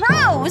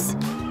gross!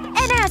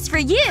 And as for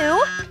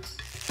you…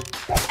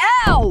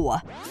 Ow!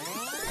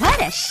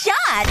 What a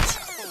shot!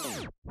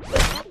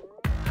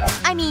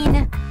 I mean…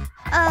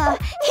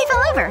 he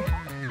fell over.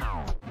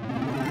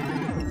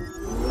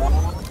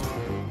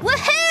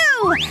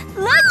 Woohoo!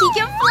 Look, he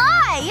can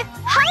fly!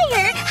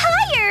 Higher!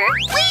 Higher!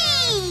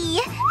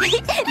 Whee!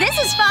 This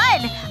is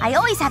fun! I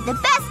always have the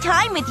best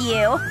time with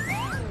you.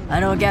 I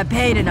don't get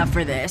paid enough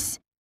for this.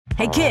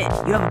 Hey kid,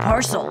 you have a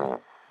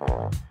parcel.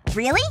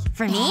 Really?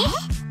 For me?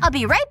 I'll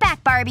be right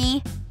back,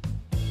 Barbie.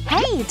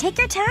 Hey, take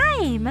your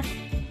time.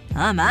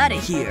 I'm outta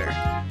here.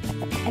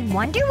 I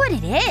wonder what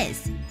it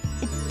is.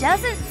 It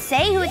doesn't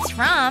say who it's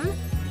from.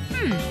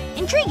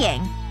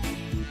 Intriguing.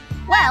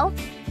 Well,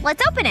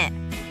 let's open it.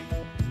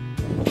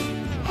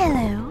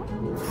 Hello.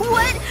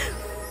 What?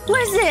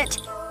 What is it?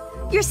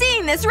 You're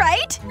seeing this,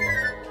 right?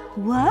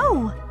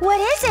 Whoa. What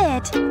is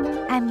it?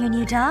 I'm your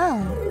new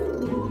doll.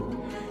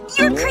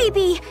 You're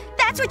creepy!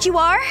 That's what you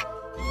are!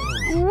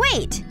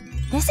 Wait.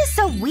 This is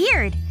so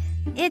weird.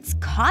 It's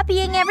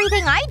copying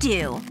everything I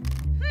do.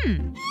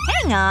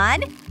 Hang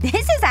on.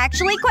 This is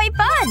actually quite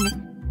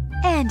fun.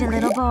 And a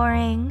little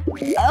boring.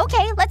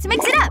 Okay, let's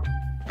mix it up.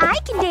 I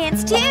can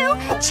dance too!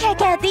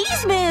 Check out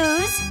these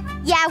moves!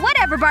 Yeah,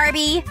 whatever,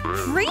 Barbie.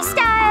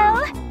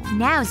 Freestyle!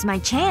 Now's my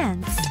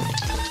chance.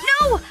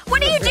 No!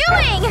 What are you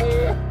doing?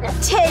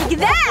 Take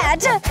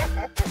that!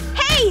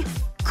 Hey!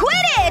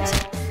 Quit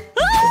it!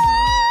 Ah!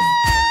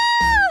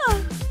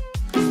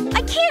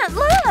 I can't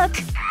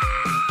look!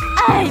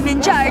 I'm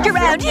in charge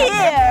around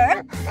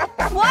here!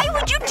 Why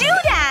would you do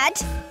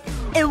that?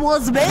 It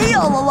was me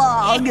all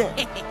along!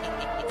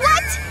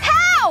 What?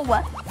 How?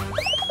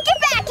 Get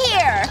back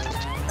here!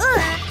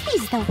 Ugh,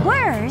 he's the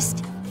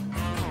worst.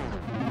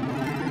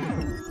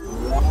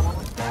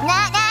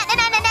 Na na na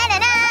na na na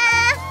na!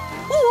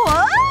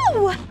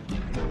 Whoa!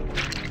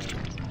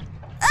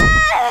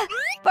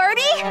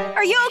 Barbie?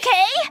 Are you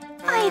okay?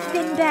 I've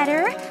been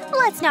better.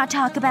 Let's not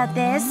talk about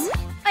this.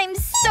 I'm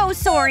so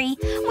sorry.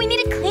 We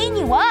need to clean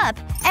you up.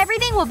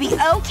 Everything will be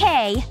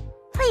okay.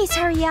 Please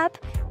hurry up.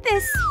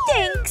 This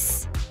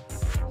stinks.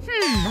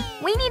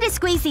 We need to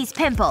squeeze these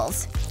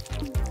pimples.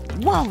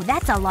 Whoa,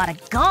 that's a lot of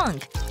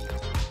gunk.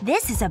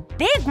 This is a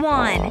big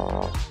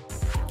one.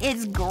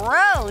 It's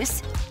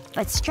gross.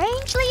 But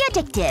strangely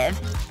addictive.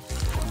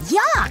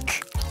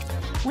 Yuck!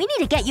 We need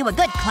to get you a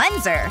good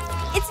cleanser.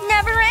 It's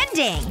never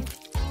ending.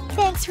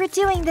 Thanks for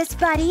doing this,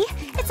 buddy.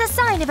 It's a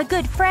sign of a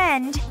good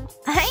friend.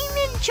 I'm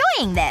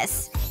enjoying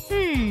this.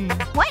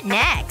 What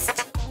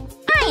next?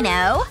 I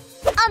know.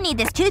 I'll need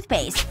this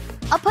toothpaste.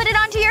 I'll put it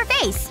onto your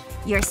face.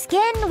 Your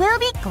skin will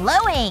be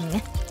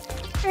glowing.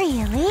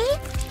 Really?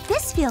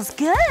 This feels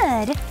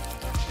good.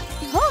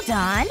 Hold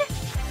on.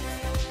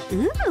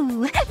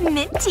 Ooh,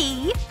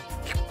 minty.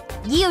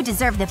 You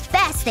deserve the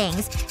best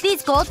things.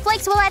 These gold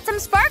flakes will add some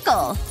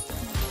sparkle.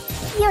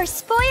 You're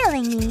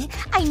spoiling me.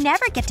 I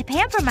never get to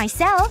pamper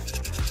myself.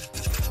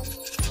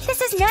 This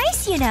is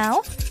nice, you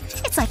know.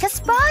 It's like a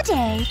spa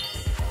day.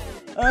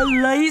 At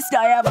least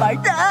I have my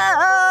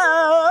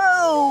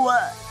toe!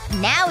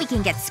 Now we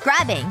can get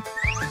scrubbing.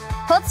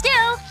 Hold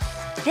still.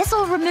 This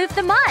will remove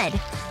the mud.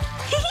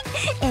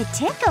 It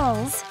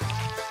tickles.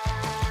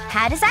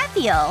 How does that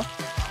feel?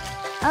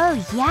 Oh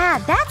yeah,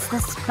 that's the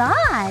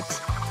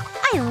spot.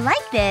 I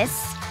like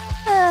this.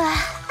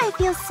 I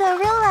feel so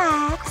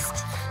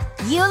relaxed.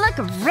 You look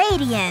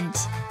radiant.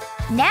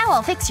 Now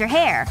I'll fix your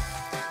hair.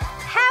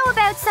 How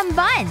about some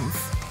buns?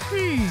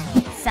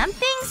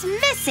 Something's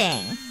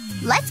missing.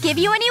 Let's give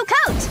you a new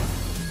coat.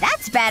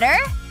 That's better.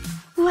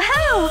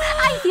 Wow,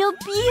 I feel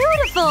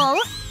beautiful!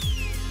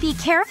 Be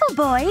careful,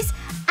 boys.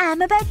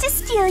 I'm about to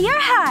steal your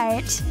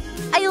heart.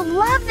 I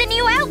love the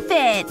new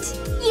outfit.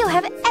 You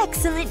have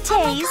excellent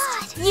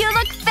taste. You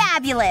look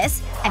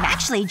fabulous. I'm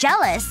actually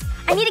jealous.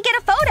 I need to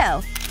get a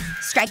photo.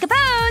 Strike a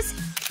pose.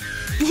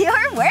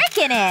 You're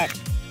working it.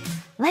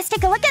 Let's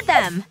take a look at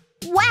them.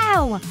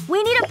 Wow!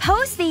 We need to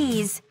post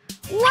these.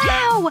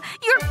 Wow!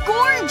 You're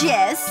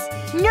gorgeous!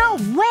 No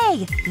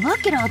way!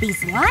 Look at all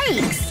these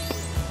likes.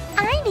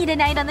 I need a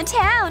night on the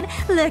town.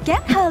 Look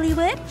out,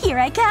 Hollywood. Here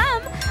I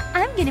come.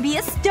 I'm gonna be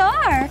a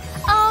star.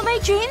 All my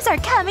dreams are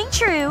coming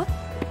true.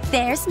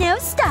 There's no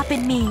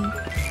stopping me.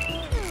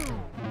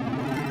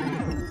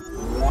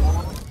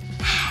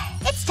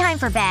 It's time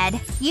for bed.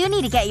 You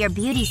need to get your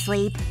beauty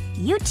sleep.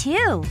 You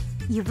too.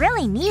 You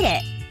really need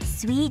it.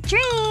 Sweet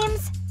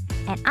dreams.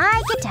 And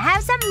I get to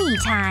have some me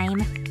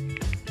time.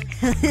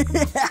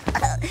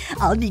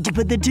 I'll need to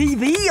put the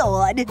TV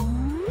on.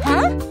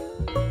 Huh?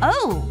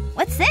 Oh,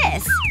 what's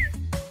this?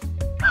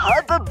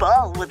 Pop a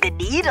ball with a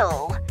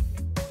needle.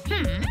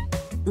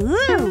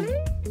 Ooh.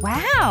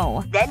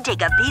 Wow. Then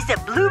take a piece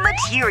of blue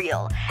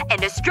material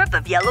and a strip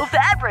of yellow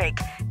fabric.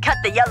 Cut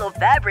the yellow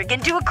fabric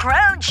into a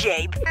crown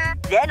shape.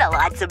 Then I'll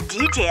add some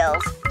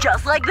details,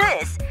 just like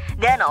this.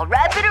 Then I'll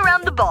wrap it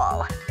around the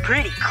ball.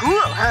 Pretty cool,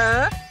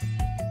 huh?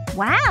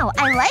 Wow,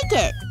 I like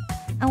it.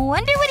 I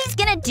wonder what he's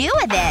gonna do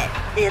with it.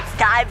 It's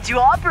time to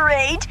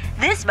operate.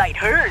 This might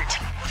hurt.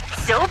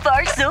 So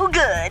far, so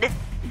good.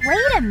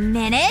 Wait a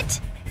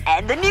minute.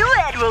 And the new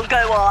ad will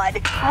go on.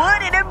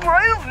 What an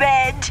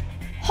improvement!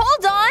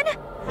 Hold on!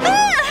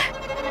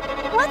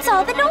 Ah! What's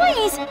all the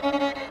noise?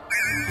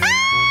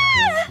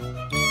 Ah!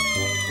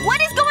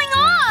 What is going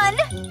on?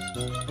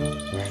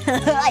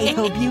 I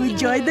hope you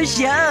enjoyed the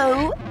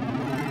show.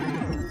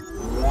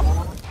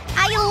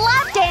 I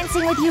love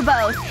dancing with you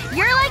both.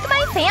 You're like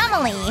my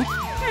family.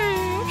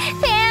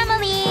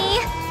 Family.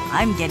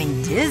 I'm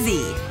getting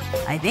dizzy.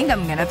 I think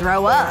I'm gonna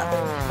throw up.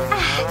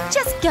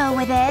 Just go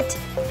with it.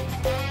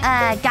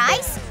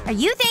 Guys? Are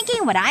you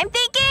thinking what I'm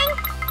thinking?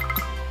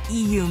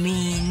 You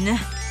mean…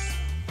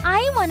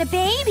 I want a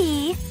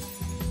baby.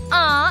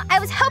 Aw, I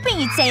was hoping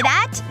you'd say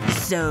that.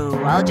 So,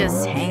 I'll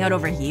just hang out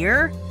over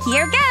here?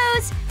 Here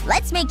goes.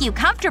 Let's make you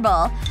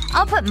comfortable.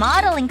 I'll put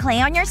modeling clay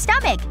on your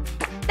stomach.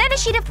 Then a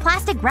sheet of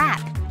plastic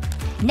wrap.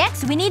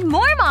 Next, we need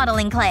more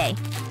modeling clay.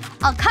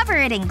 I'll cover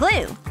it in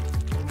glue.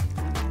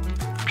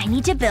 I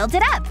need to build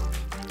it up.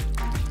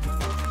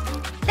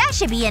 That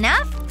should be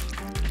enough.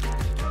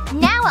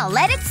 Now I'll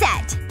let it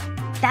set.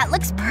 That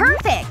looks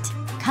perfect.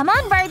 Come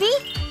on, Barbie.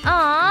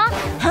 Aww.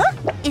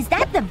 Huh? Is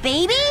that the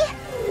baby?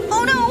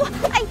 Oh no!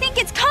 I think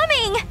it's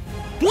coming!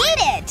 Beat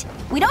it!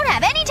 We don't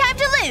have any time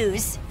to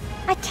lose.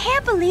 I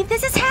can't believe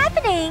this is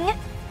happening.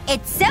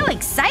 It's so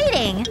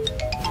exciting.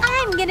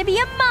 I'm gonna be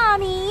a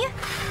mommy.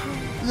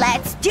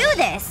 Let's do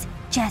this.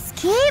 Just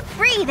keep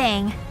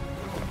breathing.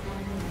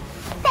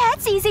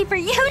 That's easy for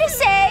you to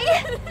say.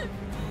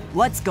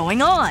 What's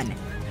going on?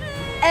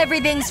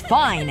 Everything's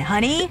fine,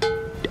 honey.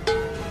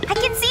 I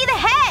can see the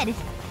head.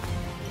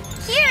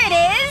 Here it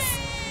is.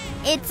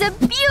 It's a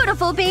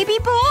beautiful baby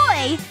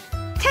boy.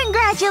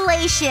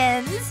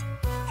 Congratulations.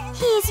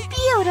 He's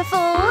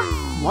beautiful.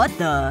 What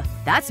the?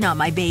 That's not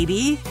my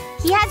baby.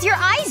 He has your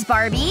eyes,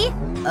 Barbie.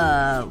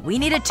 We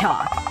need to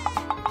talk.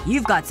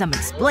 You've got some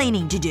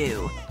explaining to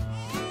do.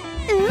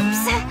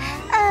 Oops.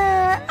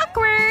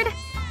 Awkward.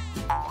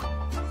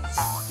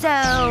 So,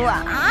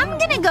 I'm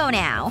gonna go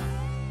now.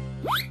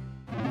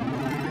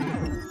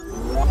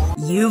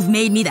 You've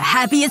made me the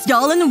happiest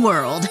doll in the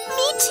world.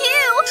 Me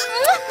too!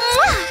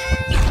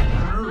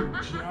 Oh,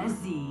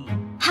 Jessie.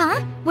 Huh?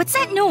 What's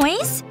that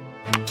noise?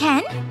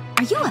 Ken?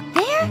 Are you up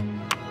there?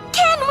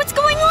 Ken, what's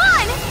going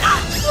on?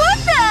 What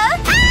the?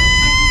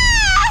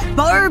 Ah!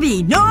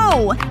 Barbie,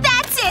 no!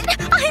 That's it!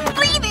 I'm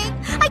leaving!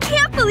 I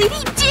can't believe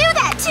he'd do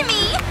that to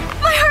me!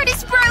 My heart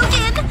is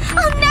broken!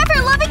 I'll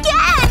never love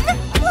again!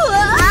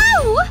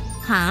 Whoa!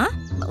 Huh?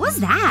 What was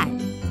that?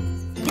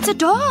 It's a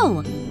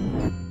doll.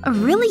 A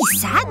really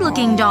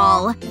sad-looking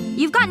doll.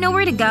 You've got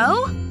nowhere to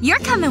go? You're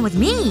coming with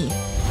me.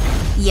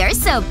 You're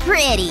so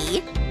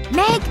pretty.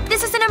 Meg,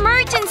 this is an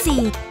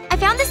emergency. I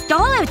found this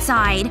doll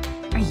outside.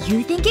 Are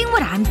you thinking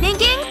what I'm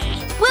thinking?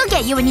 We'll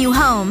get you a new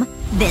home.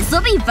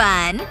 This'll be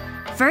fun.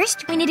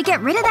 First, we need to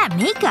get rid of that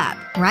makeup.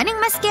 Running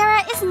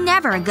mascara is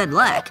never a good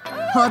look.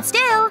 Hold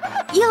still.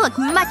 You look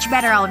much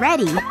better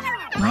already.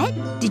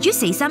 What? Did you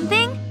say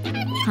something?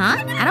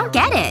 Huh? I don't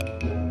get it.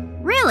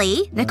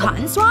 Really? The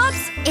cotton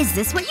swabs? Is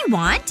this what you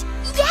want?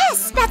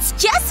 Yes! That's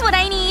just what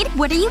I need!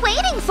 What are you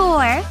waiting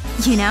for?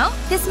 You know,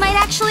 this might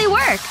actually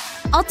work.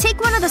 I'll take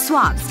one of the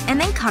swabs and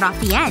then cut off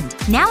the end.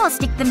 Now I'll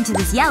stick them to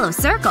this yellow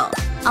circle.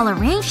 I'll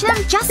arrange them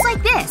just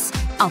like this.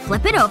 I'll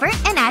flip it over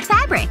and add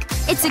fabric.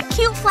 It's a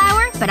cute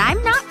flower, but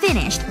I'm not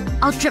finished.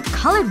 I'll drip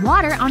colored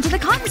water onto the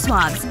cotton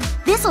swabs.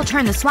 This'll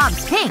turn the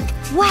swabs pink.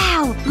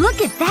 Wow!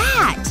 Look at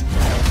that!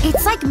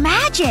 It's like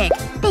magic!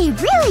 They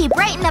really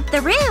brighten up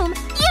the room!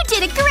 You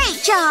did a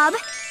great job!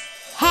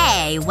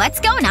 Hey, what's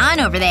going on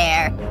over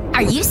there?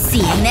 Are you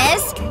seeing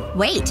this?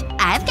 Wait,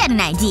 I've got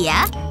an idea.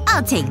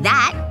 I'll take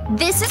that.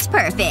 This is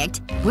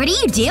perfect. What are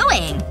you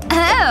doing?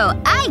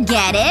 Oh, I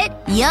get it.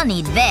 You'll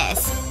need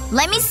this.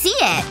 Let me see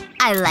it.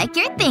 I like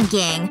your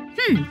thinking.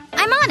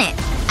 I'm on it.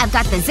 I've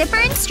got the zipper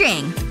and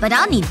string. But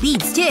I'll need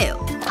beads too.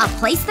 I'll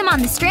place them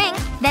on the string,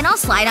 then I'll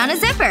slide on a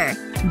zipper.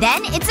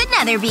 Then it's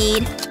another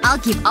bead. I'll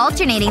keep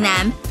alternating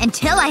them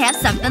until I have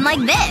something like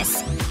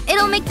this.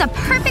 It'll make the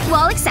perfect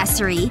wall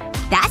accessory.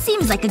 That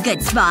seems like a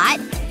good spot.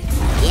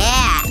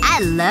 Yeah, I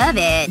love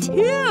it.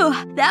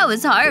 Phew, that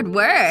was hard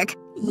work.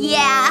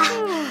 Yeah.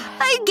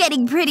 I'm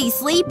getting pretty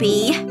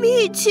sleepy.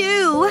 Me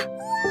too.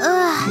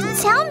 Ugh,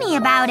 tell me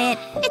about it.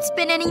 It's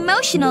been an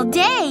emotional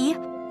day.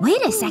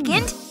 Wait a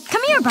second.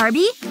 Come here,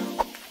 Barbie.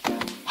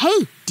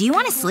 Hey, do you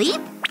want to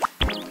sleep?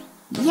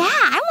 Yeah,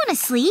 I want to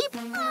sleep.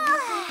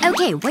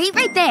 Okay, wait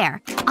right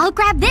there. I'll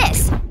grab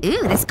this.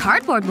 Ooh, this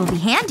cardboard will be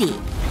handy.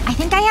 I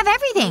think I have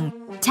everything.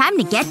 Time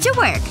to get to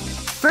work.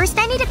 First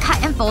I need to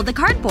cut and fold the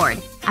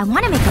cardboard. I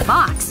want to make a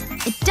box.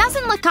 It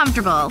doesn't look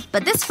comfortable,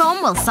 but this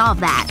foam will solve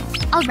that.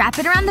 I'll wrap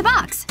it around the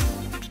box.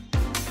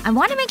 I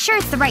want to make sure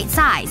it's the right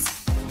size.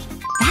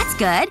 That's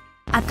good.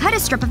 I've cut a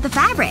strip of the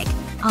fabric.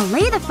 I'll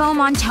lay the foam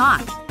on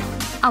top.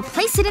 I'll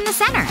place it in the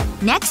center.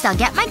 Next, I'll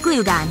get my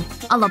glue gun.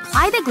 I'll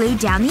apply the glue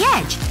down the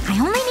edge. I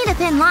only need a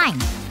thin line.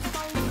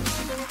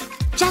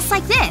 Just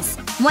like this.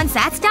 Once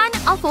that's done,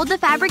 I'll fold the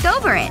fabric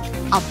over it.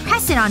 I'll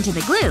press it onto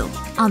the glue.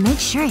 I'll make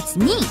sure it's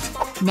neat.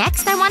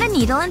 Next, I want a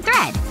needle and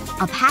thread.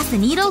 I'll pass the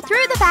needle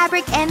through the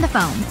fabric and the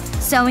foam,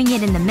 sewing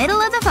it in the middle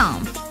of the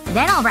foam.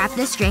 Then I'll wrap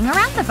the string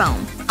around the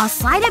foam. I'll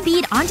slide a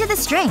bead onto the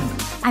string.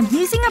 I'm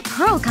using a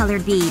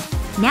pearl-colored bead.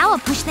 Now I'll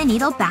push the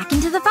needle back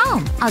into the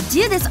foam. I'll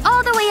do this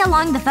all the way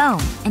along the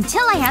foam,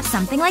 until I have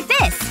something like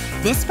this.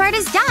 This part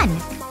is done.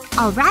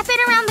 I'll wrap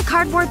it around the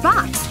cardboard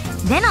box.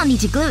 Then I'll need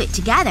to glue it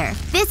together.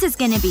 This is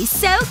gonna be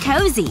so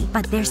cozy.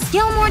 But there's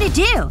still more to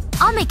do.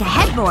 I'll make a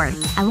headboard.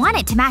 I want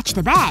it to match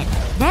the bed.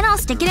 Then I'll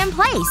stick it in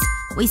place.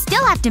 We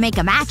still have to make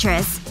a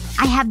mattress.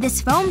 I have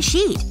this foam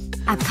sheet.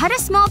 I've cut a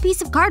small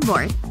piece of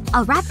cardboard.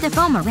 I'll wrap the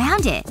foam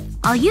around it.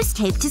 I'll use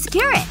tape to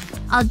secure it.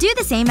 I'll do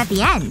the same at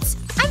the ends.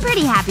 I'm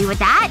pretty happy with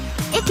that.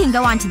 It can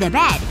go onto the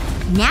bed.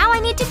 Now I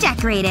need to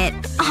decorate it.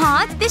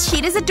 Aw, this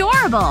sheet is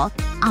adorable.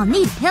 I'll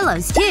need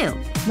pillows, too.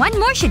 One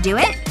more should do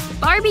it.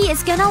 Barbie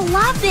is gonna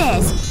love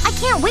this. I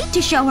can't wait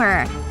to show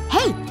her.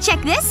 Hey,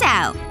 check this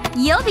out.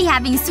 You'll be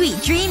having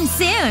sweet dreams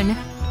soon.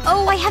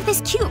 Oh, I have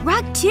this cute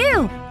rug,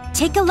 too.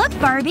 Take a look,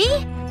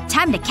 Barbie.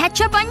 Time to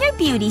catch up on your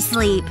beauty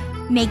sleep.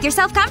 Make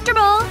yourself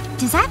comfortable.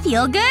 Does that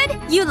feel good?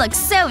 You look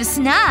so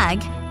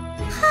snug.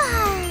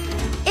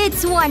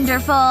 It's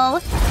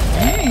wonderful.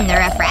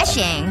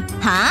 Refreshing.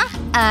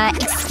 Huh?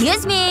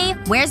 Excuse me.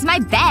 Where's my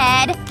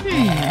bed?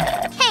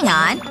 Hang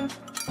on.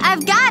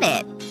 I've got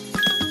it.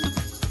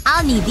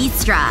 I'll need these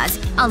straws.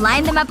 I'll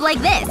line them up like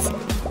this.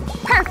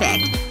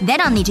 Perfect. Then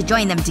I'll need to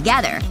join them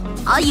together.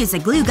 I'll use a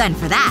glue gun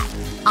for that.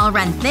 I'll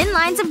run thin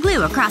lines of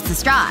glue across the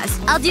straws.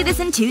 I'll do this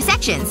in 2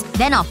 sections.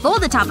 Then I'll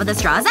fold the top of the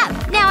straws up.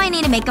 Now I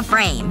need to make a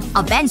frame.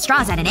 I'll bend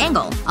straws at an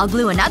angle. I'll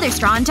glue another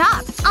straw on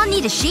top. I'll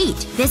need a sheet.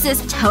 This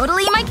is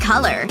totally my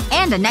color.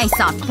 And a nice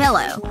soft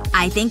pillow.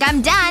 I think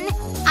I'm done.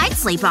 I'd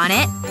sleep on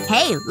it.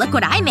 Hey, look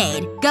what I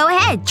made. Go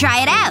ahead,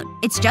 try it out.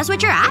 It's just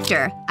what you're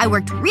after. I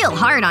worked real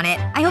hard on it.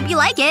 I hope you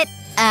like it.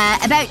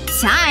 About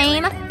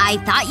time. I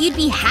thought you'd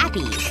be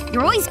happy.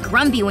 You're always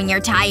grumpy when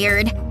you're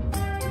tired.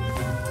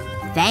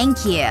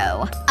 Thank you.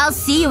 I'll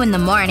see you in the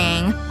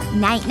morning.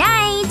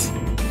 Night-night.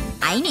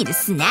 I need a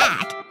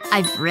snack.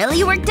 I've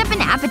really worked up an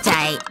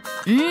appetite.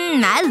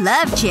 I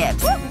love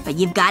chips. But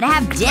you've gotta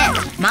have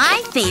dip.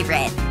 My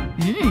favorite.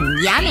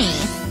 Yummy.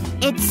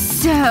 It's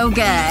so good.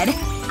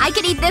 I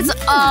could eat this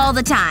all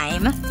the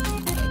time.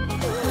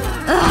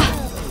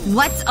 Ugh.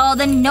 What's all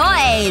the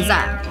noise?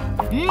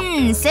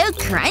 So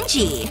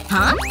crunchy.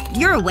 Huh?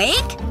 You're awake?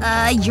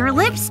 Your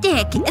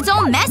lipstick. It's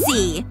all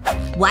messy.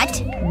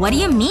 What? What do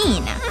you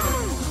mean?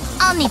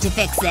 I'll need to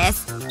fix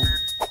this.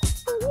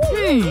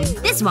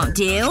 This won't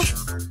do.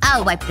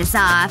 I'll wipe this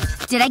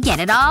off. Did I get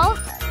it all?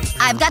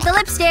 I've got the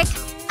lipstick.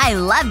 I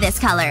love this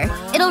color.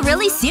 It'll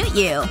really suit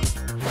you.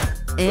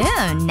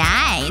 Ooh,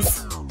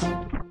 nice.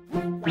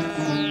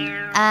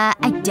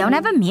 I don't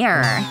have a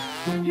mirror.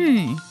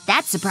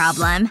 That's a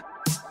problem.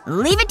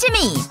 Leave it to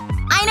me.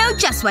 I know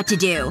just what to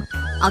do.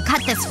 I'll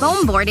cut this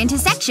foam board into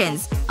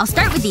sections. I'll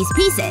start with these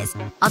pieces.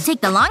 I'll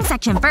take the long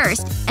section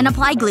first and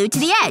apply glue to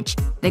the edge.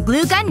 The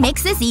glue gun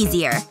makes this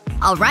easier.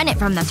 I'll run it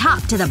from the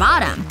top to the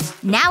bottom.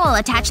 Now I'll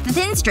attach the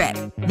thin strip.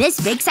 This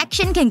big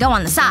section can go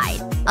on the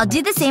side. I'll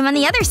do the same on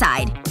the other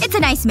side. It's a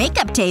nice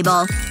makeup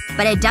table.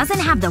 But it doesn't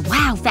have the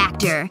wow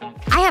factor.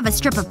 I have a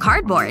strip of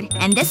cardboard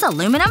and this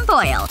aluminum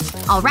foil.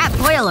 I'll wrap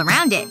foil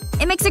around it.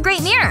 It makes a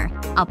great mirror.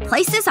 I'll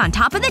place this on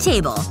top of the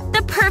table.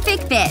 The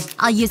perfect fit.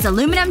 I'll use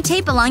aluminum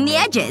tape along the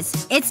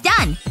edges. It's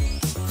done.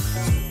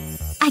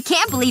 I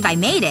can't believe I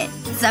made it.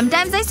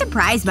 Sometimes I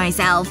surprise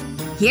myself.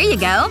 Here you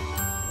go.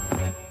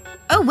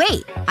 Oh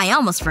wait. I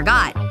almost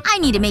forgot. I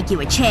need to make you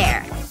a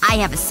chair. I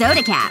have a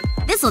soda cap.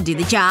 This'll do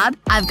the job.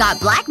 I've got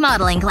black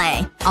modeling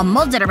clay. I'll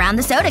mold it around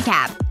the soda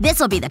cap.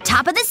 This'll be the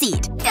top of the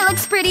seat. It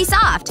looks pretty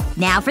soft.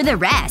 Now for the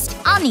rest.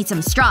 I'll need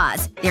some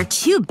straws. They're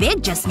too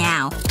big just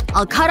now.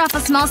 I'll cut off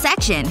a small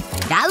section.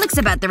 That looks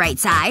about the right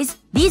size.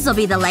 These'll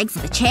be the legs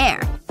of the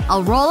chair.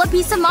 I'll roll a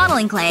piece of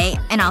modeling clay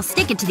and I'll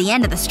stick it to the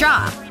end of the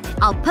straw.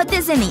 I'll put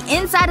this in the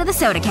inside of the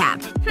soda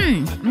cap.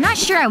 I'm not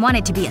sure I want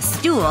it to be a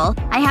stool.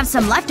 I have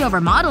some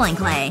leftover modeling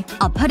clay.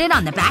 I'll put it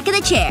on the back of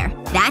the chair.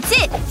 That's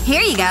it!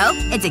 Here you go.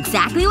 It's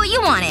exactly what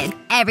you wanted.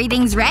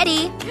 Everything's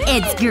ready.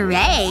 It's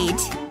great!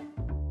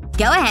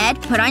 Go ahead,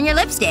 put on your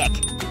lipstick.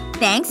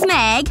 Thanks,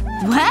 Meg.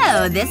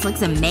 Whoa, this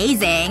looks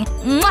amazing.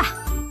 Mwah!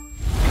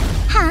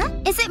 Huh?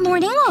 Is it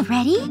morning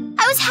already?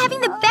 I was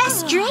having the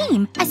best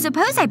dream. I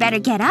suppose I better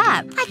get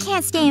up. I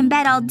can't stay in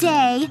bed all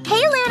day.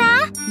 Hey,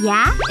 Luna!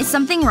 Yeah? Is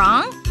something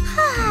wrong?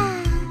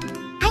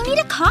 I need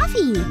a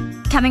coffee.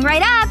 Coming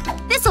right up.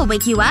 This'll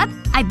wake you up.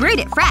 I brewed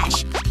it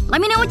fresh.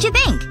 Let me know what you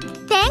think.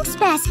 Thanks,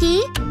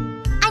 bestie.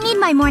 I need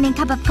my morning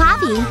cup of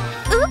coffee.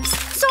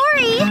 Oops,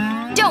 sorry.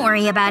 Don't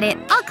worry about it.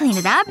 I'll clean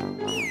it up.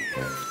 We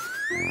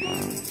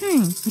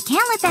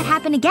can't let that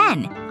happen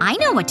again. I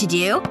know what to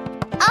do.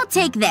 I'll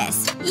take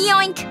this.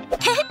 Yoink.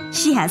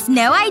 She has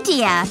no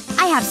idea.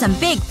 I have some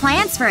big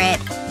plans for it.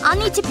 I'll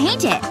need to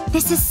paint it.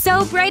 This is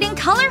so bright and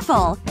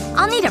colorful.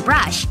 I'll need a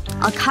brush.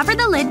 I'll cover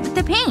the lid with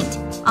the paint.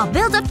 I'll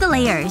build up the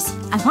layers.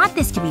 I want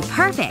this to be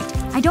perfect.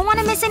 I don't want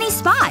to miss any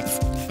spots.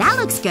 That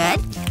looks good.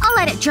 I'll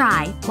let it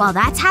dry. While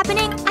that's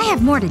happening, I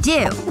have more to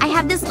do. I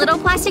have this little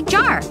plastic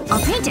jar.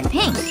 I'll paint it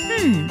pink.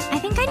 I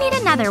think I need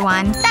another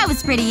one. That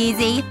was pretty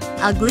easy.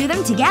 I'll glue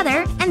them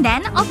together, and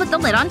then I'll put the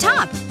lid on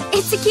top.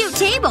 It's a cute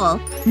table.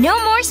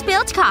 No more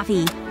spilled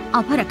coffee.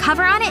 I'll put a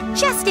cover on it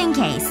just in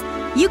case.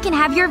 You can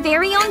have your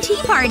very own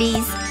tea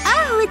parties.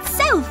 Oh, it's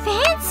so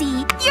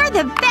fancy. You're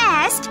the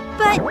best.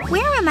 But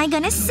where am I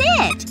gonna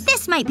sit?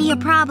 This might be a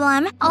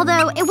problem.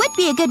 Although, it would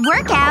be a good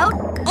workout.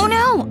 Oh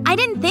no! I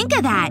didn't think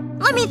of that.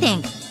 Let me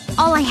think.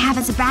 All I have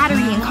is a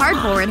battery and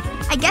cardboard.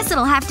 I guess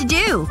it'll have to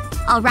do.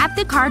 I'll wrap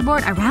the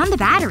cardboard around the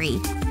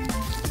battery.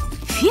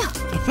 Phew.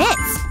 It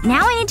fits.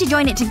 Now I need to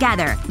join it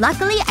together.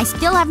 Luckily, I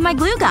still have my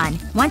glue gun.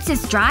 Once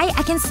it's dry,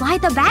 I can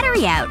slide the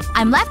battery out.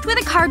 I'm left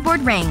with a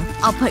cardboard ring.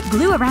 I'll put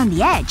glue around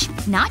the edge.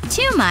 Not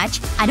too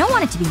much. I don't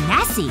want it to be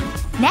messy.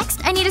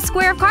 Next, I need a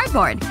square of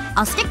cardboard.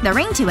 I'll stick the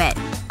ring to it.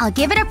 I'll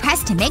give it a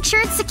press to make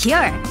sure it's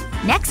secure.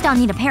 Next, I'll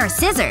need a pair of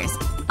scissors.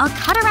 I'll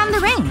cut around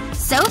the ring.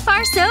 So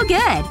far, so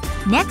good.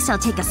 Next, I'll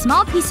take a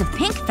small piece of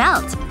pink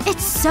felt.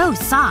 It's so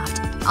soft.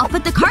 I'll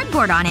put the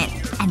cardboard on it.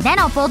 And then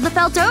I'll fold the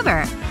felt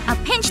over. I'll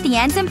pinch the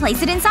ends and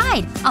place it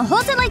inside. I'll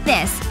hold it like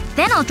this.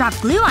 Then I'll drop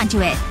glue onto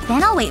it.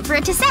 Then I'll wait for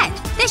it to set.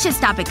 This should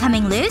stop it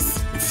coming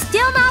loose.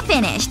 Still not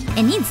finished.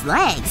 It needs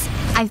legs.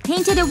 I've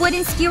painted a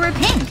wooden skewer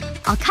pink.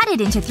 I'll cut it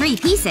into 3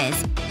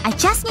 pieces. I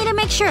just need to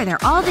make sure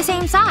they're all the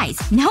same size.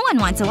 No one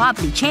wants a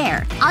wobbly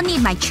chair. I'll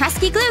need my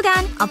trusty glue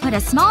gun. I'll put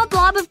a small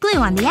blob of glue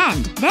on the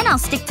end. Then I'll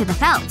stick to the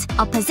felt.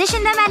 I'll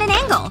position them at an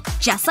angle.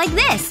 Just like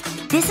this.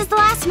 This is the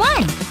last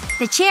one.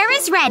 The chair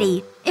is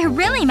ready. It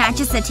really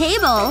matches the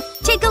table.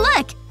 Take a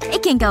look.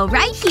 It can go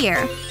right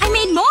here. I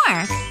made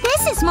more.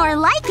 This is more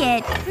like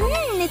it.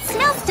 It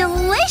smells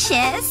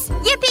delicious.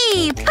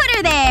 Yippee! Put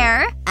her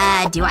there!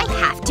 Do I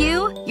have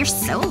to? You're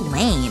so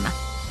lame.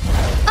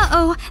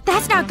 Uh-oh.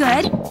 That's not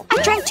good. I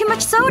drank too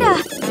much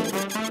soda.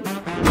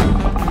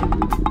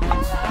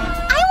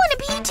 I want to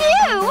pee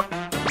too!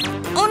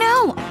 Oh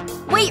no!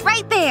 Wait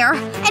right there!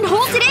 And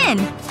hold it in!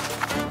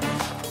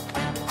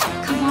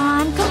 Come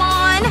on, come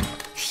on!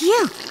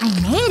 Phew! I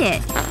made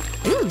it!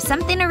 Ooh,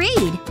 something to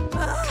read.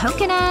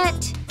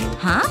 Coconut…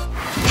 Huh?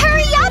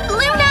 Hurry up,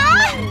 Luna!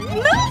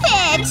 Move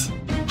it!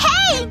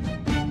 Hey!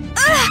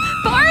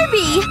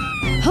 Barbie!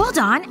 Hold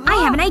on, I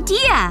have an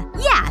idea!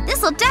 Yeah,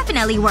 this'll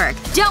definitely work.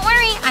 Don't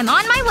worry, I'm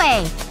on my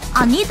way.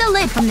 I'll need the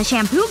lid from the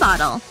shampoo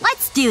bottle.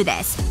 Let's do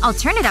this. I'll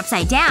turn it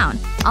upside down.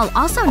 I'll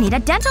also need a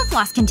dental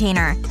floss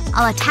container.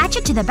 I'll attach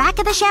it to the back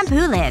of the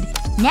shampoo lid.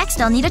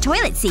 Next, I'll need a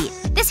toilet seat.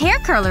 This hair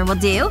curler will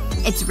do.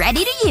 It's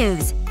ready to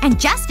use. And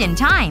just in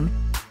time.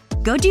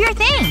 Go do your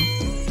thing.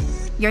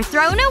 Your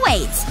throne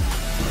awaits.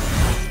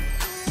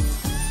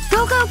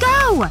 Go, go,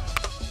 go!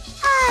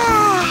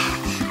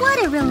 What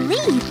a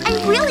relief.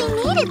 I really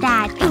needed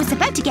that. It was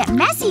about to get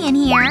messy in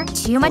here.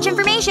 Too much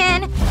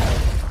information.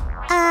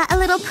 A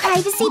little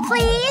privacy,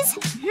 please?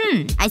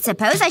 I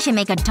suppose I should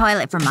make a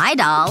toilet for my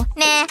doll.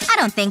 Nah, I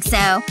don't think so.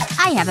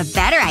 I have a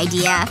better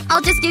idea.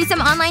 I'll just do some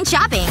online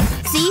shopping.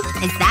 See?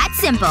 It's that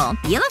simple.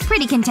 You look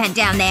pretty content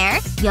down there.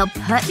 You'll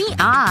put me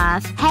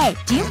off. Hey,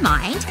 do you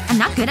mind? I'm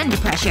not good under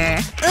pressure.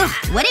 Ugh,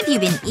 what have you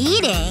been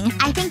eating?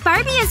 I think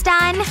Barbie is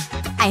done.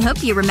 I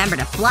hope you remember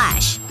to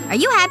flush. Are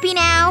you happy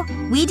now?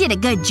 We did a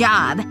good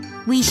job.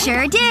 We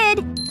sure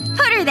did.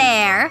 Put her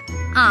there.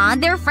 Aw,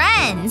 they're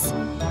friends.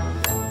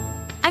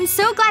 I'm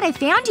so glad I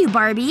found you,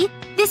 Barbie.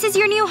 This is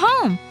your new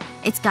home.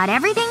 It's got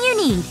everything you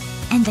need.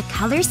 And the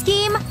color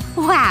scheme?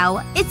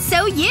 Wow, it's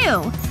so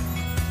you.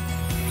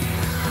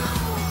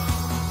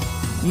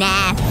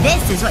 Nah,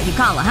 this is what you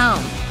call a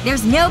home.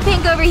 There's no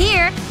pink over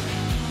here.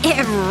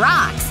 It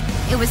rocks.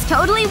 It was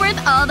totally worth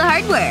all the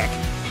hard work.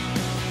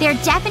 They're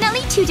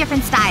definitely 2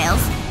 different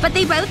styles, but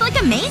they both look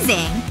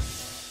amazing.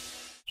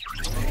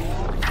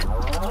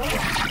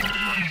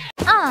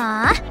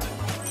 Aww.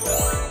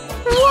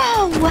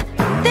 Whoa!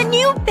 The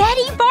new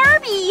Betty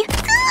Barbie!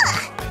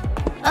 Ugh.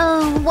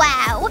 Oh,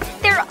 wow.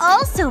 They're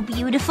all so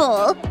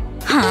beautiful.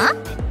 Huh?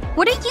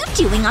 What are you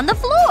doing on the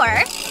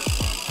floor?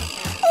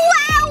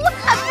 Wow!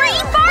 A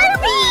free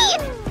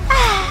Barbie!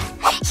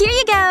 Here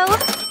you go.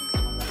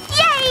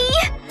 Yay!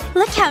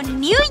 Look how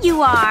new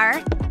you are.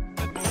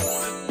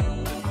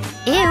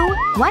 Ew.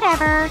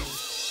 Whatever.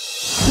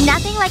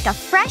 Nothing like a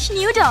fresh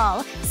new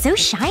doll. So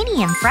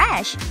shiny and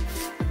fresh.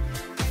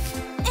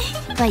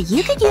 But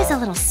you could use a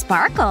little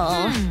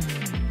sparkle.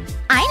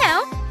 I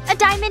know. A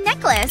diamond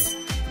necklace.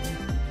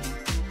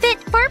 Fit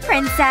for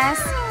princess.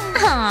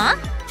 Huh?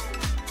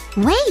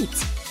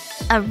 Wait.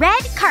 A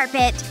red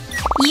carpet.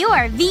 You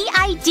are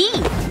VID.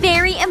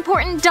 Very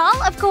important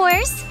doll, of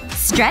course.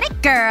 Strut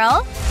it,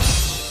 girl.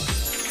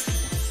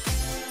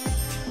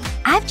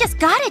 I've just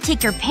gotta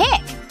take your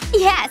pick.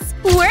 Yes,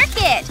 work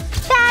it.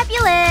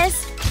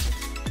 Fabulous.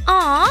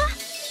 Aw.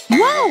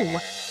 Whoa!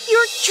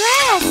 Your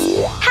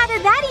dress! How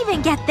did that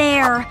even get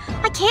there?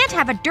 I can't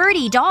have a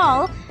dirty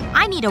doll.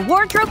 I need a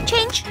wardrobe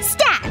change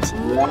stat.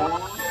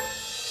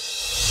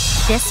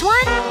 This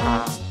one?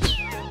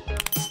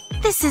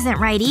 This isn't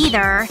right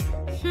either.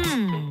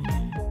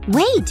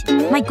 Wait!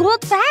 My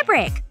gold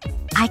fabric!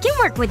 I can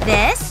work with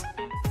this.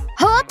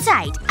 Hold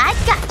tight. I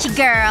got you,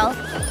 girl.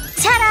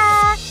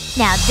 Ta-da!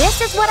 Now this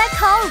is what I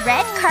call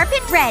red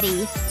carpet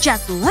ready.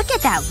 Just look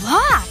at that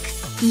walk.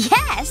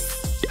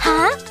 Yes!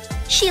 Huh?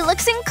 She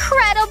looks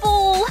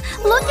incredible!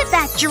 Look at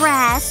that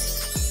dress!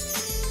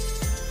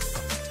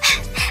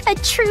 A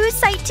true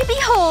sight to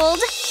behold.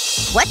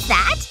 What's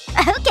that?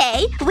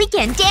 Okay, we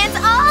can dance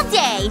all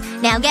day!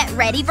 Now get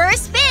ready for a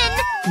spin!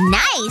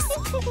 Nice!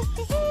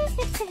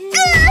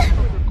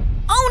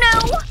 Oh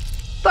no!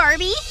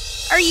 Barbie?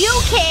 Are you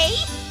okay?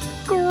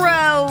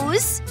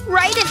 Gross.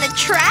 Right in the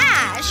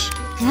trash.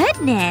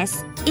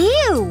 Goodness.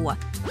 Ew.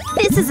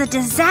 This is a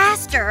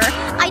disaster.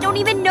 I don't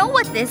even know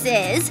what this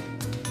is.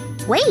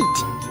 Wait.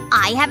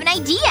 I have an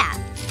idea.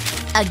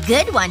 A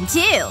good one,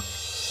 too.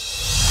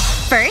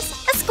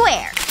 First, a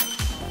square.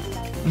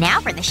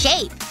 Now for the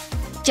shape.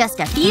 Just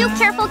a few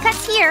careful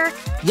cuts here.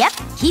 Yep,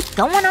 keep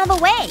going all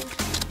the way.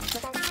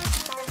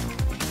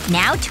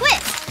 Now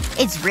twist.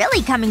 It's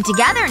really coming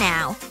together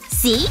now.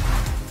 See?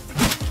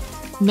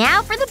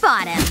 Now for the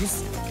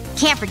bottoms.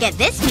 Can't forget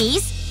this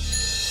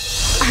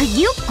piece. Are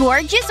you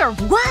gorgeous or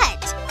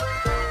what?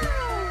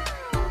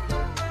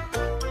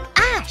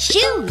 Ah,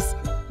 shoes!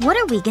 What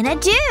are we gonna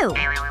do?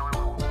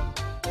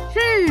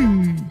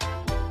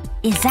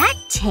 Is that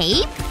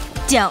tape?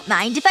 Don't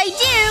mind if I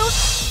do.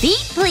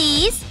 Feet,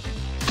 please.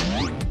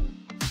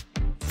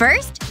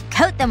 First,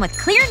 coat them with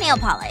clear nail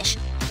polish.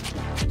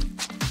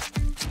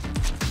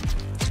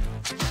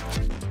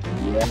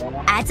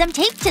 Add some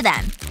tape to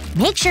them.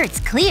 Make sure it's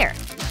clear.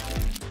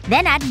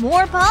 Then add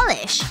more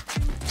polish.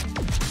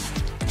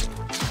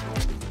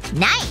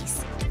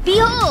 Nice!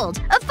 Behold!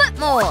 A foot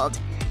mold!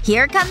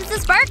 Here comes the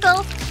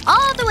sparkle.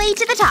 All the way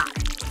to the top.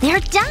 They're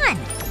done!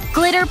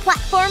 Glitter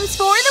platforms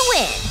for the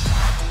win!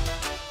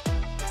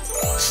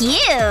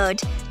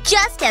 Cute!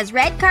 Just as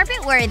red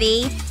carpet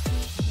worthy.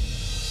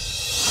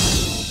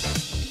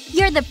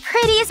 You're the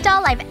prettiest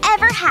doll I've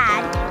ever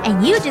had,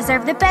 and you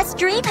deserve the best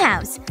dream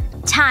house.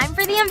 Time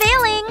for the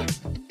unveiling!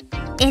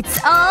 It's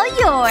all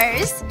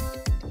yours!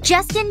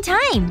 Just in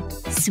time.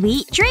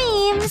 Sweet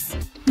dreams.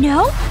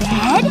 No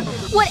bed?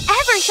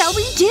 Whatever shall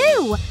we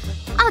do?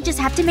 I'll just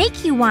have to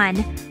make you one.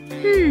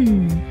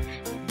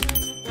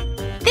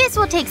 This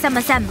will take some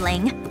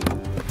assembling.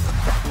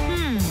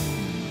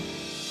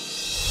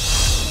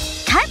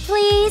 Cut,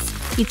 please.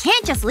 You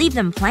can't just leave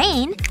them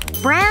plain.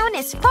 Brown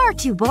is far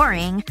too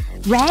boring.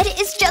 Red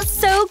is just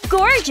so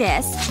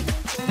gorgeous.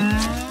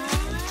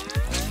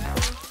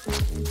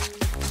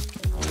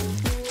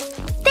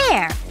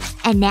 There.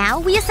 And now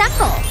we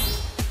assemble.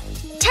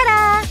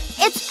 Ta-da!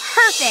 It's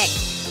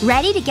perfect!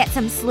 Ready to get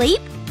some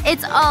sleep?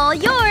 It's all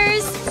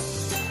yours!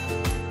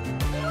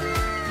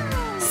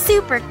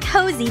 Super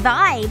cozy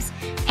vibes.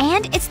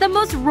 And it's the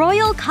most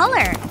royal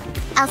color.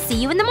 I'll see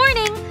you in the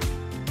morning.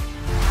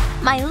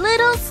 My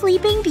little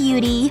sleeping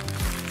beauty.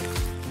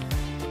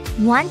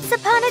 Once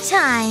upon a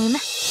time.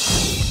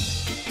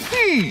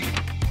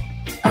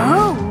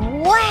 Oh,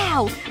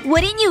 wow!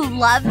 Wouldn't you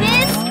love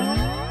this?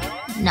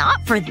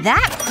 Not for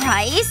that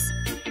price.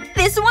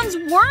 This one's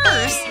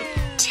worse.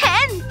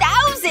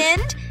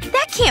 10,000?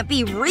 That can't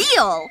be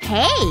real.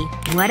 Hey,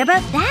 what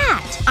about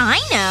that? I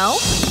know.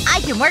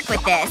 I can work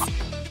with this.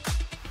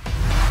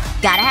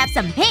 Gotta have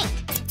some pink.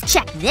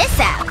 Check this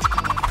out.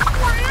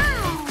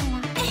 Wow.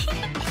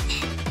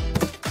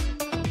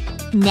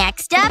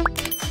 Next up,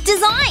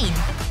 design.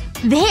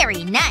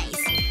 Very nice.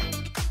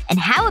 And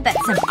how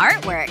about some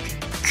artwork?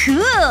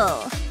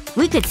 Cool.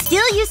 We could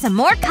still use some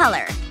more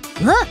color.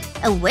 Look,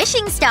 a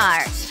wishing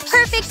star.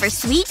 Perfect for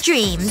sweet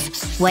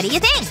dreams. What do you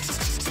think?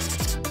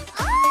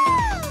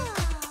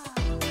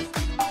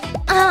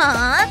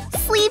 Aw,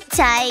 sleep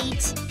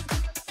tight.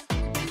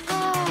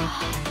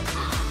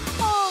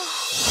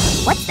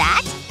 What's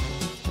that?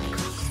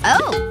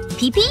 Oh,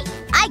 pee-pee?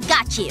 I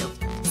got you.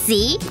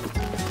 See?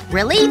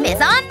 Relief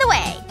is on the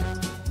way.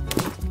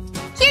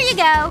 Here you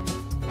go.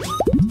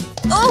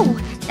 Oh,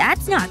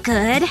 that's not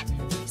good.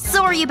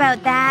 Sorry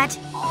about that.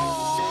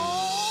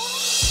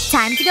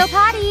 Time to go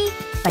potty.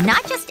 But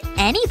not just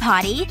any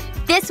potty.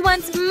 This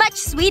one's much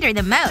sweeter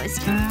than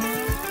most.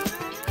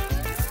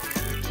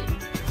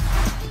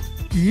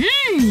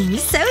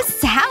 So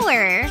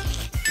sour.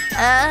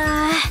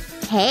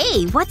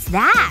 Hey, what's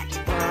that?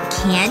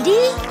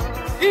 Candy?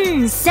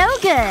 So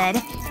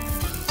good.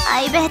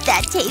 I bet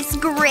that tastes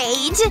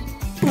great.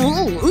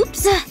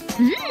 Oops.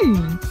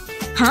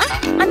 Huh?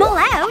 I'm all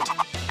out.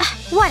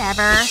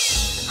 Whatever.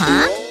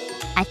 Huh?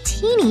 A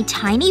teeny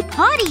tiny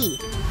potty.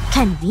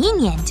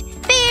 Convenient.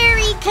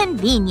 Very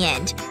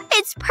convenient.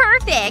 It's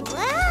perfect.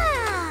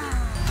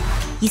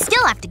 You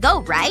still have to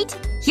go, right?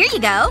 Here you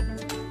go.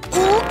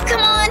 Ooh,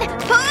 come on!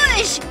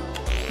 Push!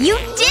 You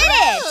did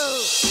it!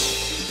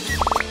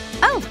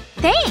 Oh,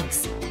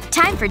 thanks.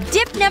 Time for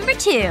dip number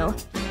 2.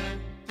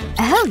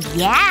 Oh,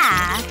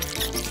 yeah.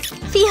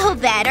 Feel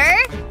better?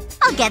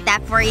 I'll get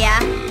that for ya.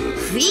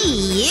 Free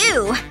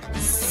you.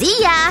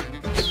 See ya.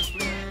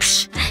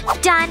 Psh,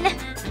 done.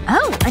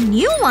 Oh, a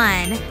new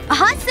one.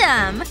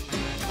 Awesome.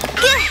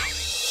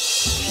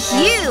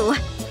 Phew.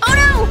 Oh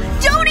no!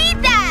 Don't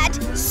eat that!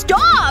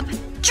 Stop!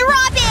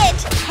 Drop it!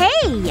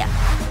 Hey!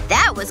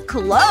 That was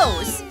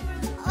close.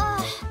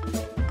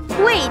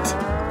 Wait.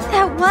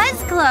 That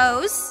was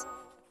close.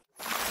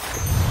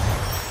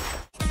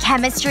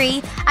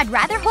 Chemistry. I'd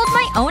rather hold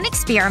my own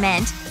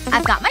experiment.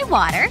 I've got my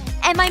water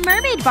and my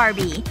mermaid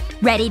Barbie.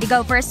 Ready to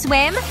go for a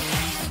swim?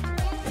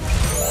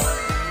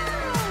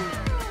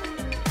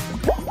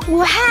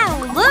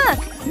 Wow, look!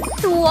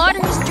 The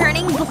water's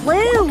turning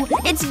blue!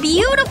 It's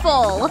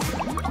beautiful!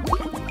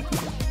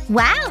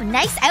 Wow,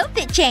 nice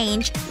outfit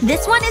change!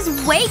 This one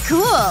is way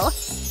cool!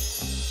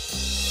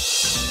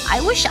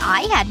 I wish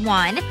I had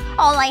one.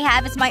 All I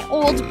have is my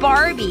old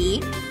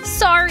Barbie.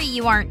 Sorry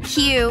you aren't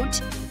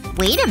cute.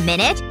 Wait a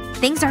minute.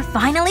 Things are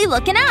finally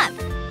looking up.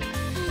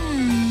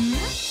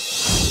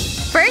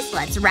 First,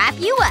 let's wrap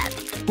you up.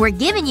 We're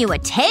giving you a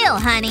tail,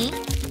 honey.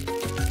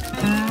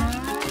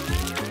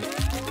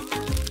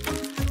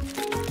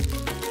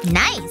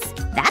 Nice.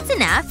 That's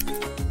enough.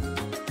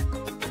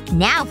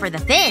 Now for the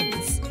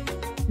fins.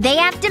 They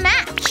have to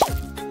match.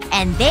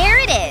 And there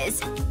it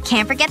is.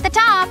 Can't forget the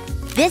top.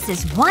 This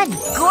is one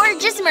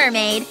gorgeous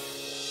mermaid.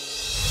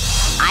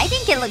 I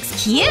think it looks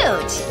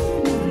cute.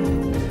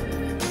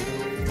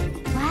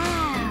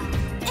 Wow.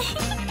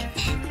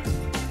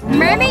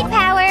 Mermaid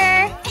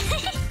power!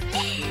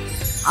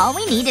 All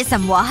we need is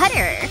some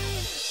water.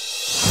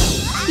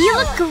 You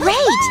look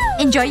great!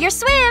 Enjoy your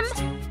swim!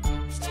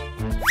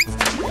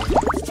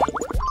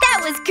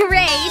 That was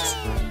great!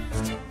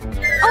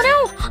 Oh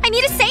no! I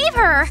need to save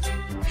her!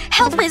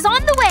 Help is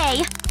on the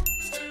way!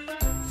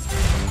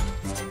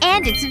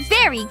 And it's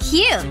very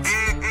cute.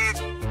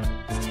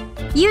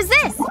 Use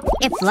this.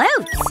 It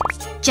floats.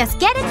 Just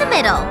get in the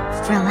middle.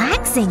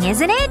 Relaxing,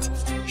 isn't it?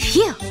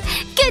 Phew.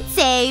 Good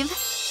save.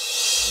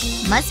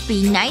 Must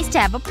be nice to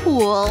have a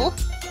pool.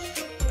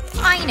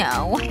 I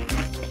know.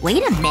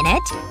 Wait a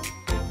minute.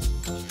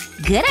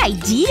 Good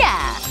idea.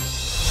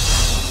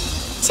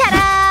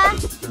 Ta-da!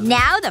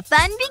 Now the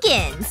fun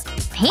begins.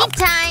 Paint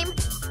time.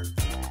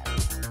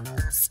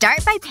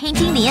 Start by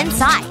painting the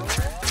inside.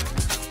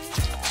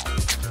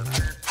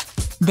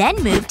 Then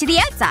move to the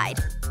outside.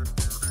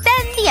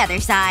 Then the other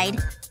side.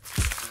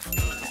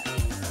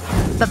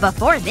 But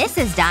before this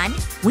is done,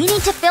 we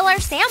need to fill our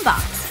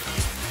sandbox.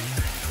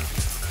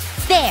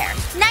 There.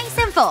 Nice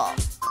and full.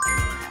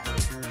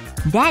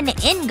 Then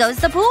in goes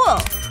the pool.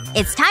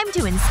 It's time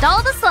to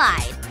install the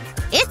slide.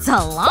 It's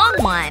a long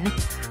one.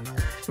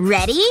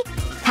 Ready?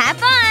 Have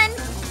fun!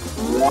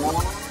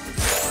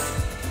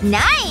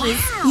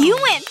 Nice! Wow. You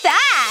went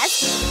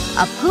fast!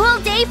 A pool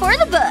day for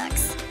the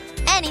books.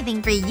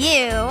 Anything for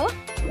you.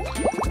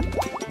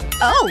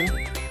 Oh.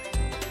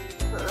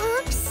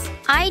 Oops.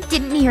 I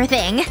didn't hear a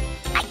thing.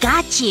 I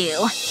got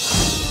you.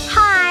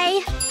 Hi.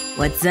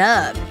 What's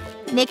up?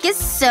 Nick is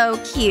so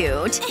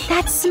cute.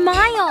 That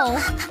smile.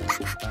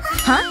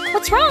 Huh?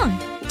 What's wrong?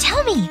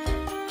 Tell me.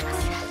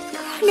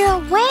 No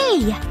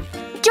way.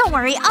 Don't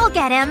worry, I'll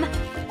get him.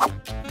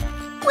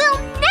 Will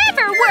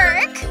never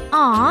work!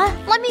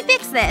 Aw, let me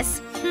fix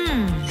this.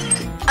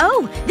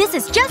 Oh, this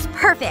is just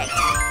perfect.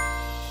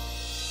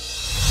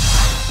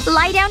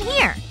 Lie down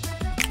here.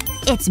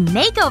 It's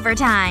makeover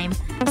time.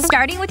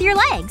 Starting with your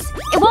legs.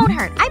 It won't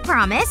hurt, I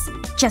promise.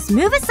 Just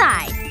move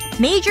aside.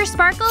 Major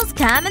sparkles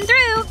coming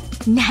through.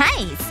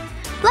 Nice.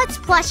 Let's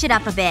plush it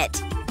up a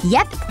bit.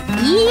 Yep,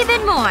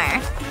 even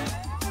more.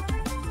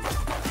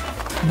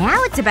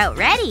 Now it's about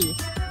ready.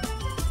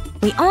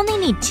 We only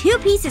need 2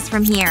 pieces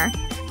from here.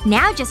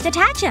 Now just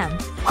attach them.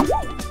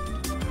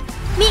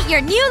 Meet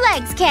your new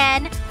legs,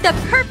 Ken! The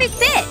perfect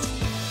fit!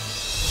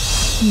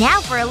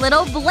 Now for a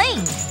little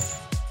bling.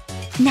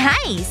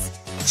 Nice!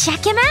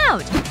 Check him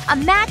out! A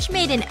match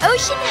made in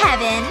ocean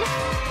heaven.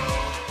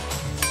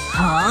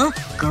 Huh?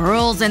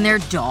 Girls and their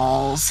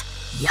dolls.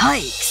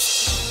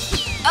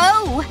 Yikes.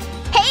 Oh!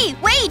 Hey,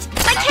 wait!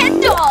 My Ken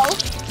doll!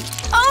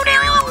 Oh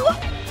no!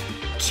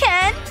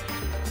 Ken?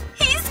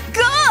 He's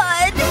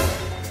good!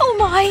 Oh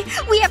my!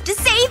 We have to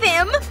save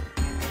him!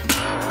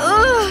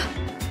 Ugh.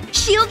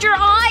 Shield your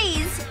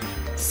eyes!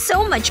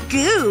 So much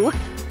goo.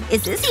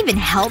 Is this even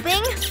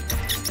helping?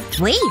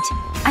 Wait.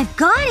 I've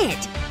got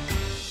it!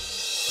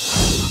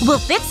 We'll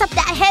fix up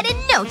that head in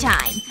no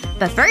time.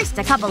 But first,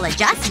 a couple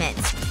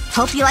adjustments.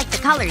 Hope you like the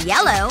color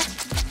yellow.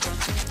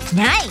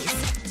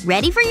 Nice!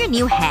 Ready for your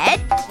new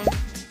head?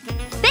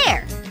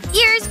 There!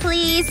 Ears,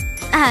 please!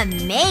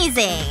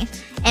 Amazing!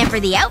 And for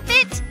the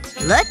outfit?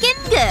 Looking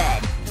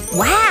good!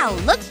 Wow!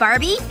 Look,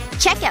 Barbie!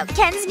 Check out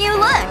Ken's new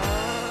look!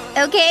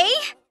 Okay?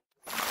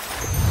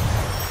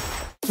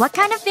 What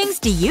kind of things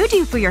do you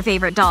do for your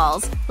favorite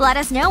dolls? Let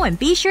us know and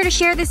be sure to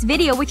share this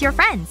video with your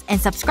friends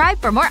and subscribe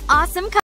for more awesome